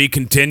 But to be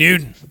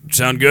continued.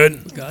 Sound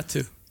good? Got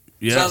to.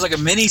 Yeah. Sounds like a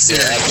mini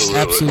series.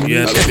 Yeah, absolutely.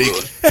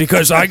 Yeah,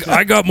 because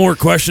I got more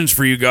questions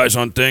for you guys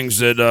on things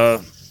that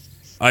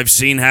I've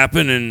seen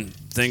happen and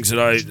things that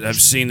I have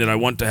seen that I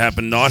want to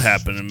happen not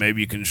happen, and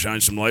maybe you can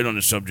shine some light on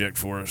the subject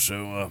for us.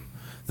 So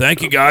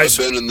thank you, guys.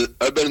 I've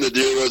been in the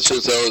deer woods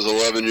since I was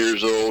 11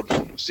 years old.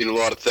 I've seen a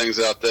lot of things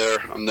out there.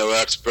 I'm no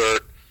expert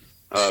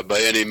by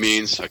any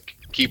means. I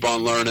keep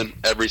on learning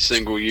every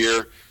single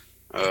year.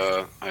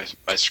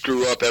 I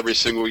screw up every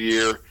single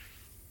year.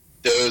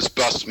 Those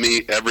bust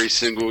me every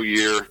single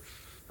year.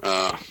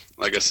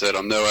 Like I said,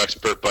 I'm no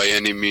expert by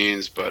any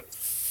means, but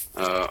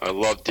I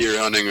love deer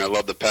hunting. I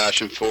love the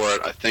passion for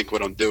it. I think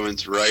what I'm doing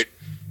is right.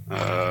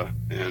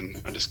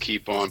 And I just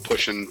keep on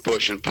pushing,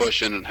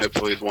 and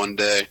hopefully one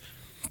day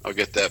I'll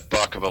get that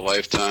buck of a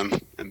lifetime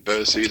in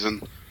bow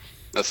season.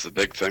 That's the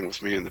big thing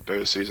with me in the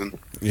bow season.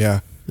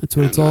 Yeah. That's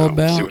what it's all about.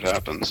 We'll see what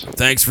happens.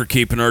 Thanks for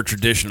keeping our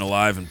tradition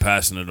alive and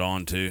passing it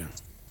on, too.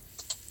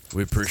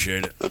 We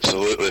appreciate it.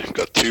 Absolutely.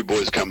 Got 2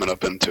 boys coming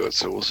up into it,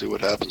 so we'll see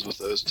what happens with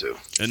those 2.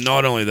 And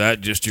not only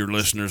that, just your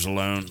listeners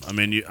alone. I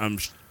mean,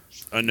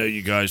 I know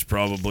you guys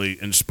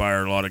probably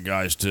inspire a lot of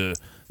guys that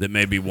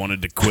maybe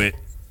wanted to quit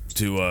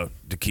to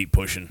keep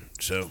pushing.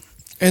 So,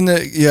 and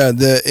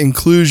the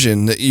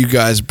inclusion that you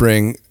guys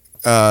bring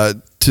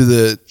to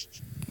the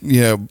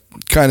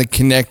kind of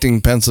connecting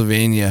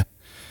Pennsylvania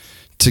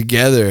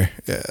together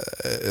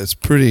is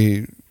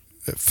pretty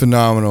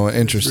phenomenal and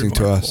interesting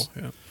to us.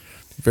 Yeah.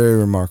 Very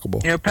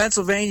remarkable. You know,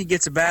 Pennsylvania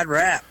gets a bad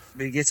rap.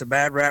 It gets a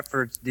bad rap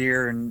for its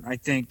deer, and I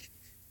think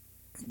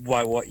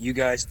by what you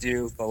guys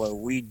do, by what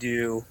we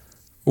do,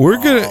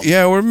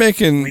 we're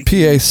making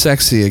PA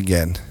sexy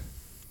again.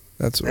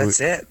 That's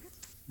it.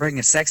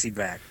 Bringing sexy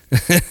back.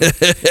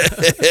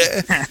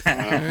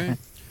 Right.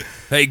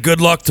 Hey,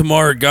 good luck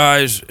tomorrow,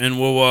 guys,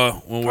 and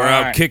we'll when we're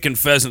out right. kicking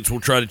pheasants,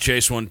 we'll try to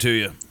chase one to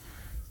you.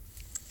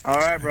 All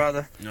right,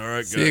 brother. All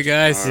right, See you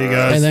guys. See you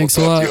guys. Hey, thanks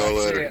a We'll lot. talk to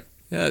y'all later.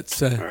 Yeah,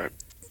 it's All right.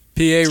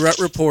 PA Rut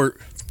Report.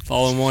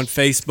 Follow them on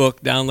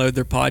Facebook. Download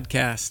their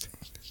podcast.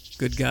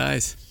 Good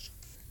guys.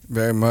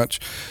 Very much.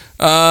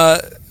 All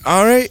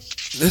right.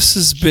 This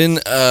has been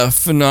a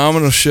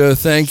phenomenal show.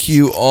 Thank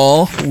you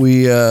all.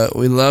 We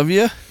love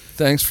you.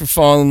 Thanks for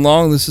following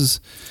along. This is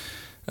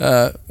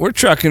we're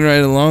trucking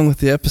right along with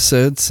the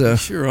episode, so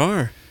Sure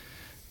are.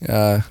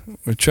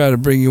 we try to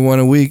bring you one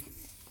a week.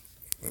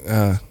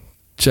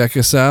 Check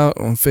us out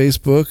on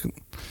Facebook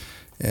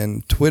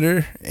and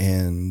Twitter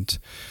and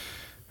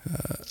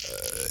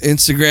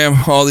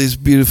Instagram, all these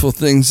beautiful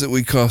things that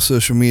we call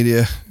social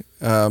media.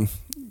 All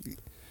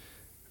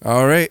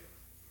right.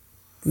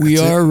 We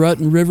That's are Rut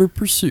and River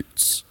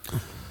Pursuits.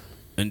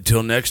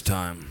 Until next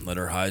time, let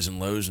our highs and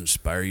lows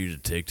inspire you to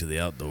take to the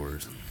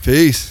outdoors.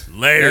 Peace.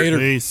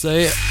 Later.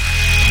 Say it.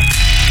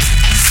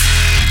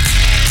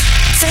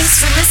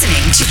 Thanks for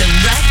listening to the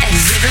Rut and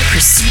River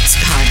Pursuits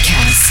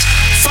podcast.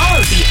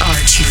 Follow the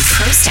R2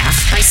 Pro staff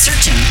by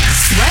searching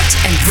Rut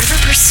and River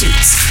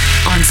Pursuits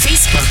on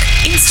Facebook,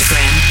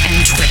 Instagram,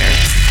 and Twitter.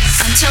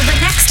 Until the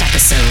next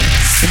episode,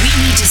 we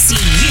need to see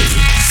you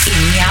in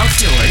the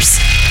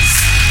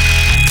outdoors.